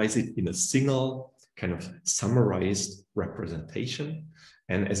analyze it in a single kind of summarized representation.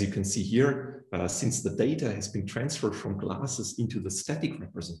 And as you can see here, since the data has been transferred from glasses into the static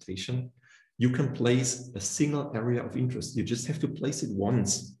representation, you can place a single area of interest. You just have to place it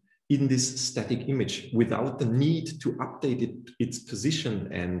once in this static image without the need to update its position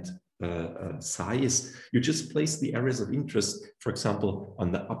and size. You just place the areas of interest, for example,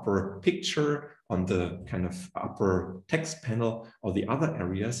 on the upper picture, on the kind of upper text panel, or the other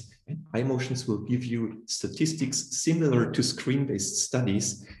areas, and iMotions will give you statistics similar to screen-based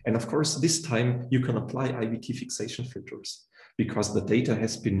studies. And of course, this time you can apply IVT fixation filters because the data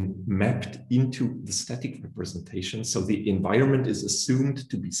has been mapped into the static representation. So the environment is assumed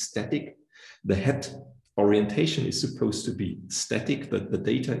to be static. The head orientation is supposed to be static, that the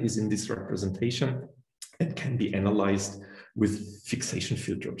data is in this representation and can be analyzed with fixation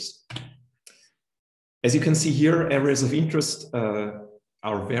filters. As you can see here, areas of interest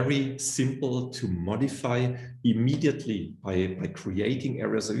are very simple to modify immediately by creating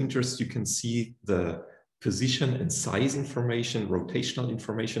areas of interest. You can see the position and size information, rotational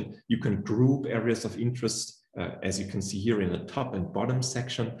information. You can group areas of interest, as you can see here in the top and bottom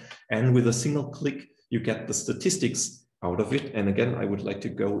section. And with a single click, you get the statistics out of it. And again, I would like to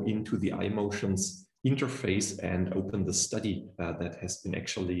go into the iMotions interface and open the study that has been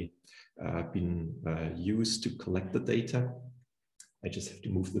actually used to collect the data. I just have to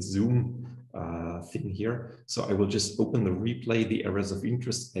move the zoom thing here. So I will just open the replay, the areas of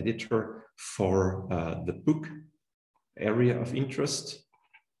interest editor for the book area of interest.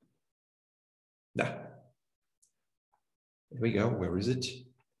 There we go. Where is it?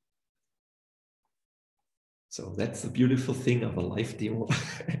 So that's the beautiful thing of a live demo,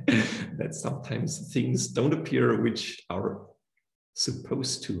 that sometimes things don't appear which are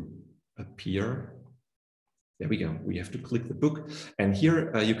supposed to appear. There we go. We have to click the book. And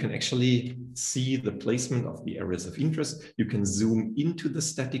here you can actually see the placement of the areas of interest. You can zoom into the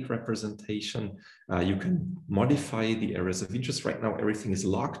static representation. You can modify the areas of interest. Right now, everything is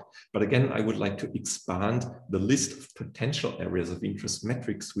locked. But again, I would like to expand the list of potential areas of interest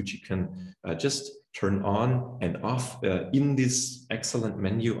metrics, which you can just turn on and off in this excellent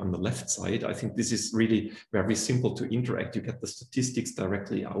menu on the left side. I think this is really very simple to interact. You get the statistics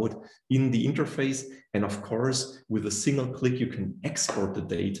directly out in the interface. And of course, with a single click, you can export the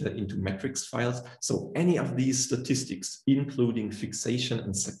data into metrics files. So any of these statistics, including fixation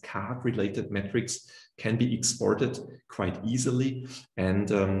and saccade related metrics, can be exported quite easily. And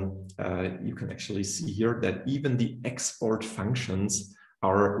you can actually see here that even the export functions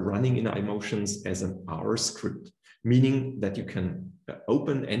are running in iMotions as an R script, meaning that you can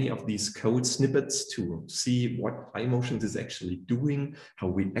open any of these code snippets to see what iMotions is actually doing, how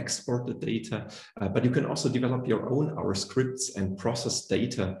we export the data, but you can also develop your own R scripts and process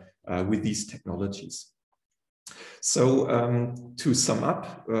data with these technologies. So to sum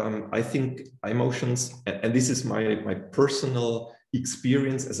up, I think iMotions, and this is my personal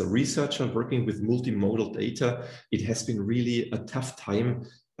experience as a researcher working with multimodal data, it has been really a tough time,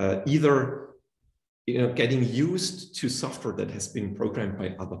 either getting used to software that has been programmed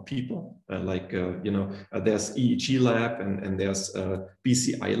by other people, there's EEG lab and there's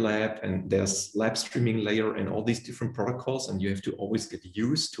BCI lab and there's lab streaming layer and all these different protocols, and you have to always get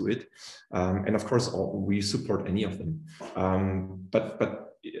used to it. And of course, we support any of them.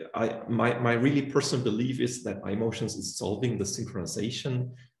 My really personal belief is that iMotions is solving the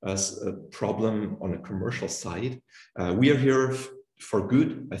synchronization as a problem on a commercial side. We are here for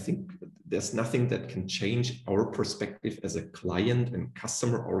good. I think there's nothing that can change our perspective as a client and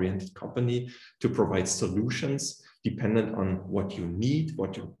customer-oriented company to provide solutions dependent on what you need,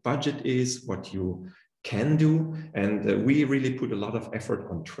 what your budget is, what you can do. And we really put a lot of effort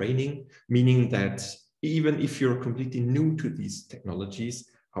on training, meaning that even if you're completely new to these technologies,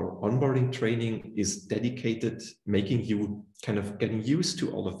 our onboarding training is dedicated, making you kind of getting used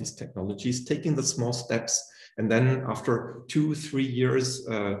to all of these technologies, taking the small steps. And then after 2-3 years,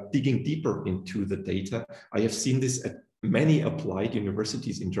 digging deeper into the data, I have seen this at many applied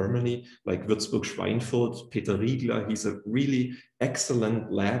universities in Germany, like Würzburg-Schweinfurt, Peter Riegler. He's a really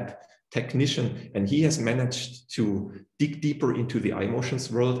excellent lab technician, and he has managed to dig deeper into the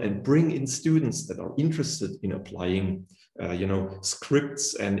iMotions world and bring in students that are interested in applying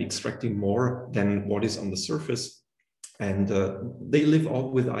scripts and extracting more than what is on the surface. And they live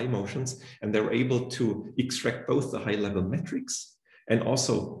all with iMotions, and they're able to extract both the high-level metrics and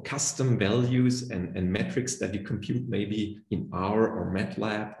also custom values and metrics that you compute maybe in R or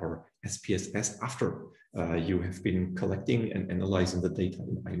MATLAB or SPSS after you have been collecting and analyzing the data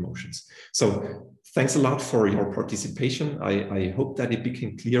in iMotions. So thanks a lot for your participation. I hope that it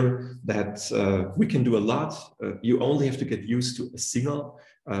became clear that we can do a lot. You only have to get used to a single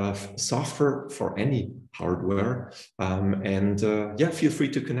software for any hardware. Yeah, feel free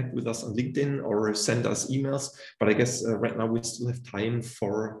to connect with us on LinkedIn or send us emails. But I guess right now we still have time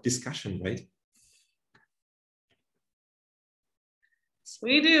for discussion, right?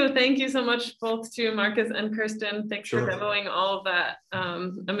 We do. Thank you so much both to Marcus and Kirsten. Thanks for demoing all of that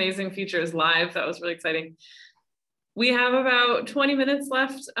amazing features live. That was really exciting. We have about 20 minutes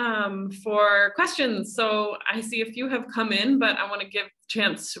left for questions. So I see a few have come in, but I want to give a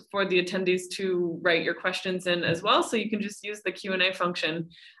chance for the attendees to write your questions in as well. So you can just use the Q&A function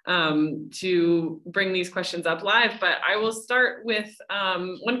to bring these questions up live. But I will start with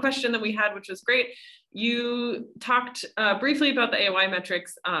one question that we had, which was great. You talked briefly about the AOI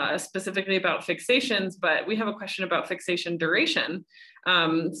metrics, specifically about fixations, but we have a question about fixation duration.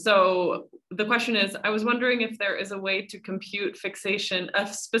 So the question is, I was wondering if there is a way to compute fixation, a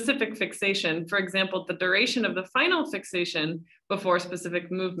specific fixation, for example, the duration of the final fixation before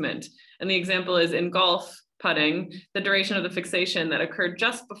specific movement. And the example is in golf putting, the duration of the fixation that occurred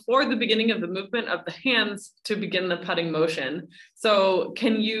just before the beginning of the movement of the hands to begin the putting motion. So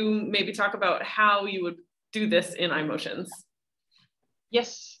can you maybe talk about how you would do this in iMotions?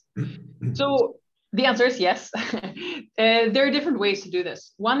 Yes. So the answer is yes. There are different ways to do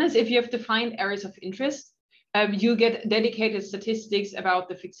this. One is if you have defined areas of interest, you get dedicated statistics about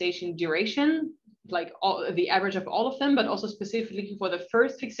the fixation duration, like the average of all of them, but also specifically for the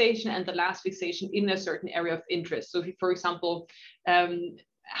first fixation and the last fixation in a certain area of interest. So if you, for example,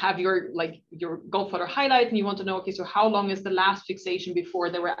 have your golf putter highlight and you want to know, okay, so how long is the last fixation before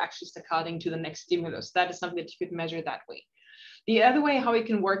they were actually staccating to the next stimulus? That is something that you could measure that way. The other way how it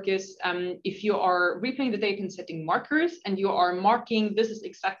can work is if you are replaying the data and setting markers and you are marking, this is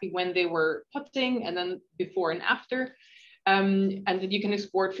exactly when they were putting and then before and after. And then you can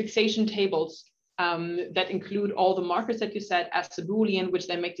export fixation tables that include all the markers that you set as a Boolean, which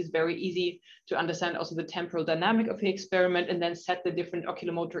then make this very easy to understand also the temporal dynamic of the experiment and then set the different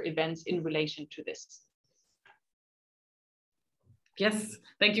oculomotor events in relation to this. Yes,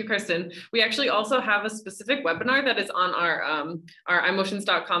 thank you, Kirsten. We actually also have a specific webinar that is on our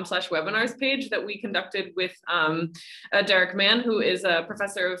iMotions.com/webinars page that we conducted with Derek Mann, who is a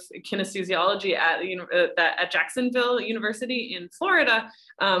professor of kinesthesiology at Jacksonville University in Florida,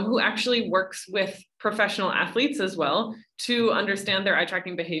 who actually works with professional athletes as well to understand their eye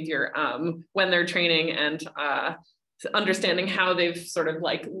tracking behavior when they're training and understanding how they've sort of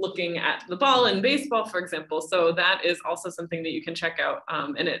like looking at the ball in baseball, for example. So that is also something that you can check out.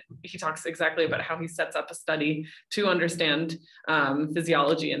 And he talks exactly about how he sets up a study to understand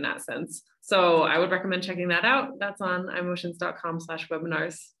physiology in that sense. So I would recommend checking that out. That's on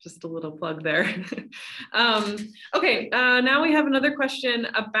iMotions.com/webinars. Just a little plug there. Okay, now we have another question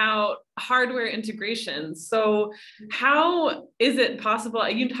about hardware integration. So how is it possible?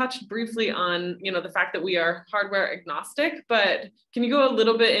 You touched briefly on the fact that we are hardware agnostic, but can you go a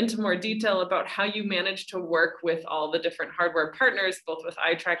little bit into more detail about how you manage to work with all the different hardware partners, both with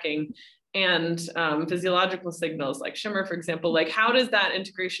eye tracking and physiological signals like shimmer, for example? Like, how does that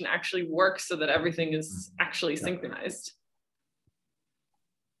integration actually work so that everything is actually synchronized?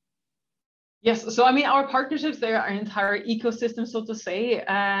 Yes, so I mean, our partnerships, they are an entire ecosystem, so to say,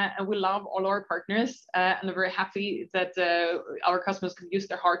 and we love all our partners, and we're very happy that our customers can use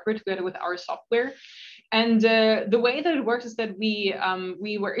their hardware together with our software. And the way that it works is that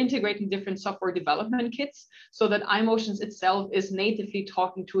we were integrating different software development kits so that iMotions itself is natively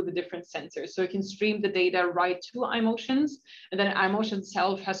talking to the different sensors. So you can stream the data right to iMotions, and then iMotions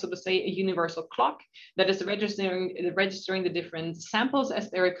itself has, so to say, a universal clock that is registering the different samples as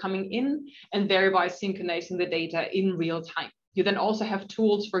they're coming in, and thereby synchronizing the data in real time. You then also have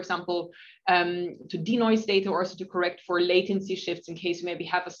tools, for example, to denoise data, or also to correct for latency shifts in case you maybe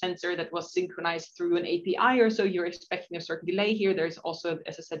have a sensor that was synchronized through an API or so, you're expecting a certain delay here. There's also,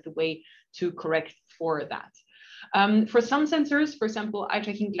 as I said, the way to correct for that. For some sensors, for example, eye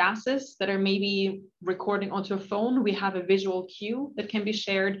tracking glasses that are maybe recording onto a phone, we have a visual cue that can be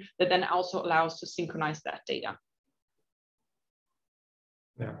shared that then also allows to synchronize that data.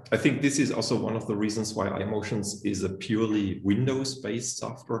 Yeah, I think this is also one of the reasons why iMotions is a purely Windows-based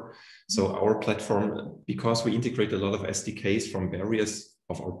software. So our platform, because we integrate a lot of SDKs from various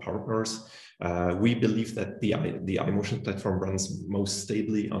of our partners, we believe that the iMotion platform runs most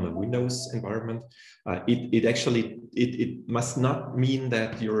stably on a Windows environment. It must not mean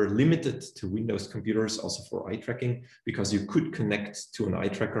that you're limited to Windows computers also for eye tracking, because you could connect to an eye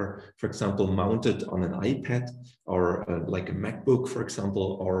tracker, for example, mounted on an iPad or like a MacBook, for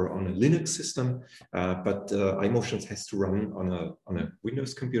example, or on a Linux system. But iMotions has to run on a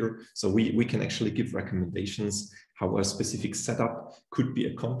Windows computer. So we can actually give recommendations how a specific setup could be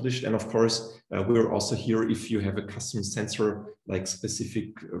accomplished. And of course, we're also here if you have a custom sensor, like specific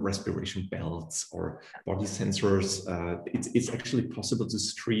respiration belts or body sensors, it's actually possible to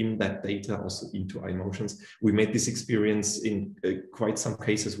stream that data also into iMotions. We made this experience in quite some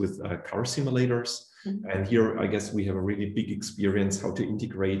cases with car simulators. Mm-hmm. And here, I guess we have a really big experience how to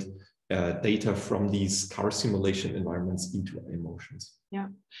integrate data from these car simulation environments into iMotions. Yeah,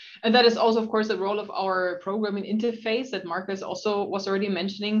 and that is also, of course, the role of our programming interface that Marcus also was already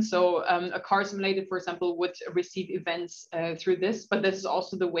mentioning. So a car simulator, for example, would receive events through this, but this is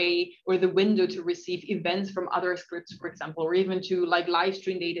also the way or the window to receive events from other scripts, for example, or even to like live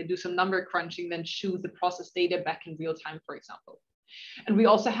stream data, do some number crunching, then shoot the process data back in real time, for example. And we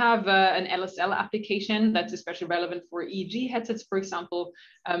also have an LSL application that's especially relevant for EEG headsets, for example,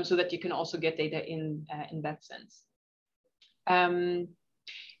 so that you can also get data in that sense. And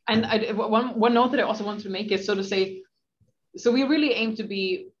one note that I also want to make is, so to say, so we really aim to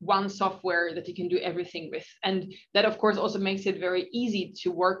be one software that you can do everything with. And that, of course, also makes it very easy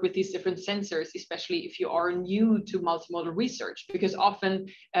to work with these different sensors, especially if you are new to multimodal research, because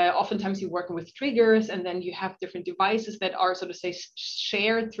oftentimes you're working with triggers, and then you have different devices that are, so to say,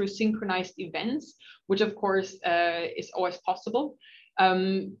 shared through synchronized events, which, of course, is always possible.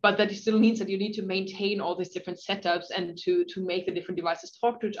 But that still means that you need to maintain all these different setups and to make the different devices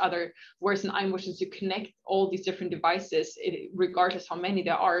talk to each other. Whereas in iMotions, you connect all these different devices, regardless how many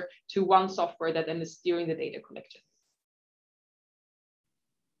there are, to one software that then is steering the data collection.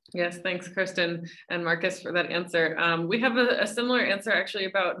 Yes, thanks, Kirsten and Marcus, for that answer. We have a similar answer actually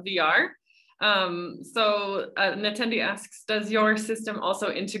about VR. So an attendee asks, does your system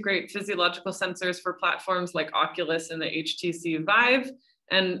also integrate physiological sensors for platforms like Oculus and the HTC Vive?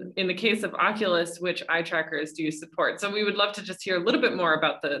 And in the case of Oculus, which eye trackers do you support? So we would love to just hear a little bit more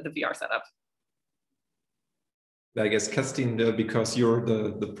about the VR setup. I guess, Kerstin, because you're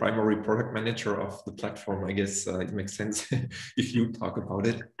the primary product manager of the platform, I guess it makes sense if you talk about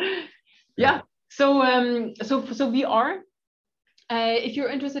it. Yeah, so VR. If you're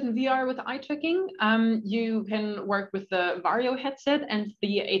interested in VR with eye tracking, you can work with the Vario headset and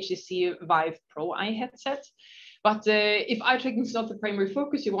the HTC Vive Pro eye headset. But if eye tracking is not the primary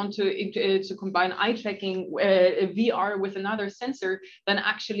focus, you want to combine eye tracking VR with another sensor, then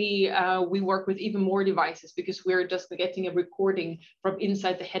actually we work with even more devices, because we're just getting a recording from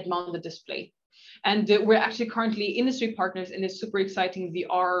inside the head-mounted display. And we're actually currently industry partners in a super exciting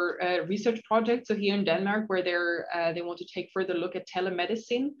VR research project. So here in Denmark, where they want to take further look at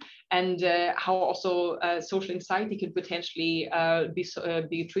telemedicine and how also social anxiety could potentially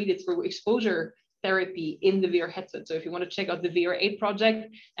be treated through exposure therapy in the VR headset. So if you want to check out the VR8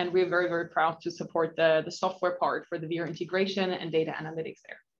 project, and we're very, very proud to support the software part for the VR integration and data analytics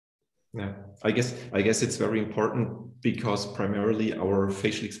there. Yeah, I guess it's very important, because primarily our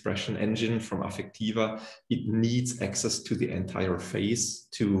facial expression engine from Affectiva, it needs access to the entire face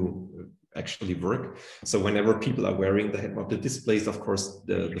to actually work. So whenever people are wearing the head-mounted displays, of course,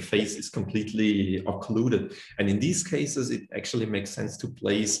 the face is completely occluded. And in these cases, it actually makes sense to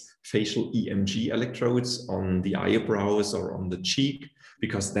place facial EMG electrodes on the eyebrows or on the cheek,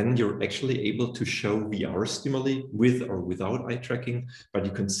 because then you're actually able to show VR stimuli with or without eye tracking, but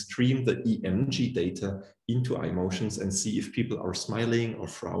you can stream the EMG data into iMotions and see if people are smiling or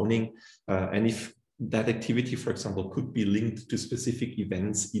frowning. And if that activity, for example, could be linked to specific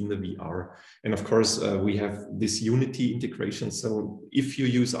events in the VR. And of course, we have this Unity integration. So if you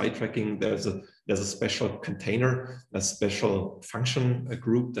use eye tracking, there's a special container, a special function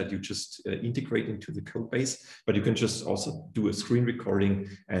group that you just integrate into the code base, but you can just also do a screen recording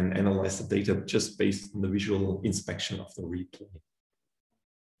and analyze the data just based on the visual inspection of the replay.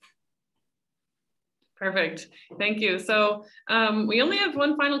 Perfect. Thank you. So we only have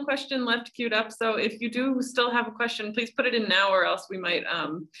one final question left queued up. So if you do still have a question, please put it in now, or else we might,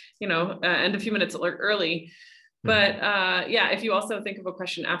 end a few minutes early. But yeah, if you also think of a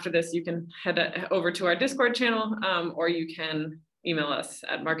question after this, you can head over to our Discord channel, or you can email us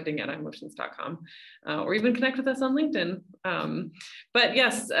at marketing@iMotions.com, or even connect with us on LinkedIn. But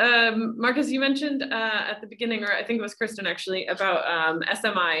yes, Marcus, you mentioned at the beginning, or I think it was Kristen actually, about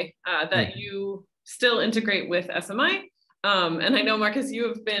SMI, that you still integrate with SMI. And I know, Marcus, you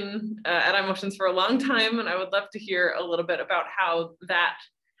have been at iMotions for a long time, and I would love to hear a little bit about how that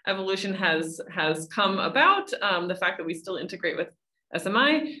evolution has come about, the fact that we still integrate with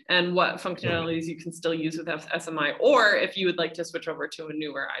SMI, and what functionalities you can still use with SMI, or if you would like to switch over to a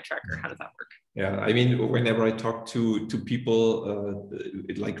newer eye tracker, how does that work? Yeah, I mean, whenever I talk to people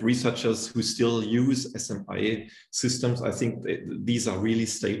like researchers who still use SMI systems, I think these are really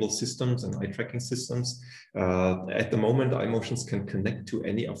stable systems and eye tracking systems. At the moment, iMotions can connect to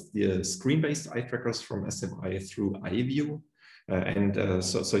any of the screen-based eye trackers from SMI through iView.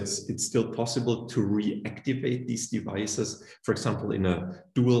 So it's still possible to reactivate these devices, for example, in a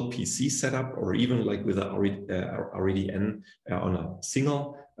dual PC setup, or even like with a REDN on a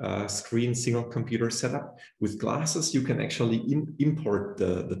single screen, single computer setup. With glasses, you can actually import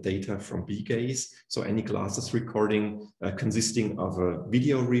the data from bGaze. So any glasses recording consisting of a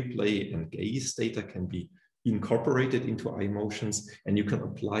video replay and gaze data can be incorporated into iMotions, and you can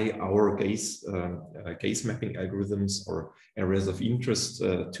apply our gaze mapping algorithms or areas of interest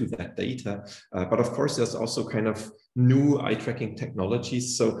to that data. But of course, there's also kind of new eye tracking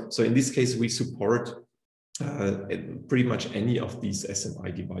technologies. So in this case, we support pretty much any of these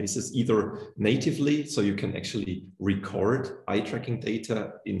SMI devices, either natively, so you can actually record eye tracking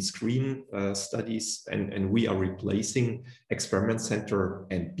data in screen studies, and we are replacing Experiment Center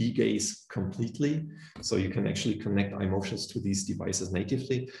and bGaze completely. So you can actually connect iMotions to these devices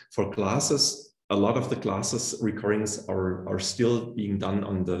natively. For glasses, a lot of the glasses recordings are still being done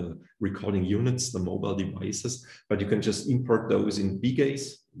on the recording units, the mobile devices, but you can just import those in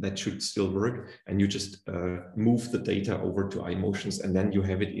bGaze. That should still work, and you just move the data over to iMotions, and then you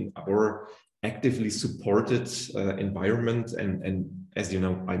have it in our actively supported environment. And as you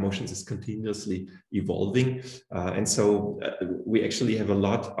know, iMotions is continuously evolving, and so we actually have a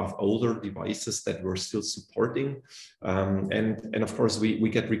lot of older devices that we're still supporting, and of course we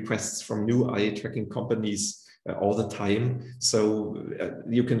get requests from new eye tracking companies all the time. So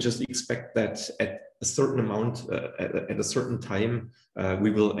you can just expect that at a certain amount, at a certain time,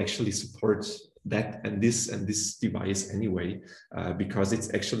 we will actually support that and this device anyway, because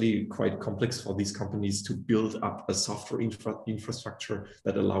it's actually quite complex for these companies to build up a software infrastructure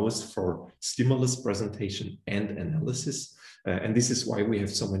that allows for stimulus presentation and analysis. And this is why we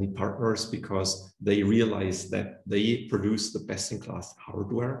have so many partners, because they realize that they produce the best-in-class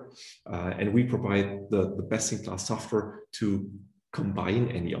hardware, and we provide the best-in-class software to combine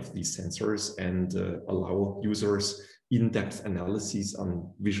any of these sensors and allow users in-depth analyses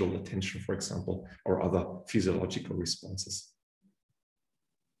on visual attention, for example, or other physiological responses.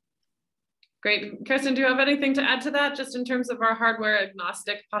 Great. Kirsten, do you have anything to add to that, just in terms of our hardware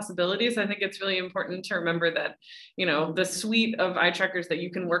agnostic possibilities? I think it's really important to remember that, you know, the suite of eye trackers that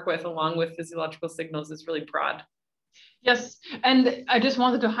you can work with along with physiological signals is really broad. Yes, and I just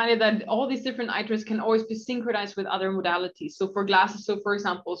wanted to highlight that all these different eye trackers can always be synchronized with other modalities. So for glasses, so for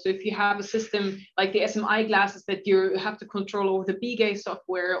example, so if you have a system like the SMI glasses that you have to control over the bGaze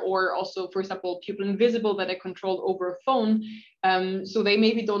software, or also, for example, pupil invisible that are controlled over a phone, so they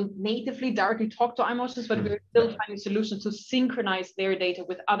maybe don't natively directly talk to iMotions, but we're still finding solutions to synchronize their data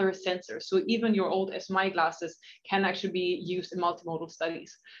with other sensors. So even your old SMI glasses can actually be used in multimodal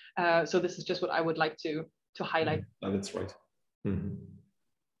studies. So this is just what I would like to highlight. That's right. Mm-hmm.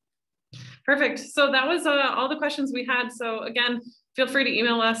 Perfect. So that was all the questions we had. So again, feel free to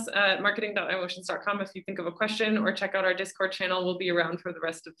email us at marketing.imotions.com if you think of a question, or check out our Discord channel. We'll be around for the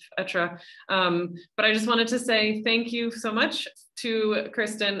rest of ETRA. But I just wanted to say thank you so much to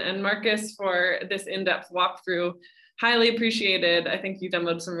Kristen and Marcus for this in-depth walkthrough. Highly appreciated. I think you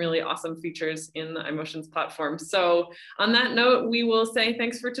demoed some really awesome features in the iMotions platform. So on that note, we will say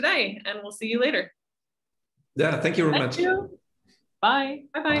thanks for today, and we'll see you later. Yeah, thank you very much. Thank you. Bye.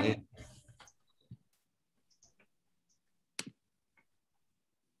 Bye-bye.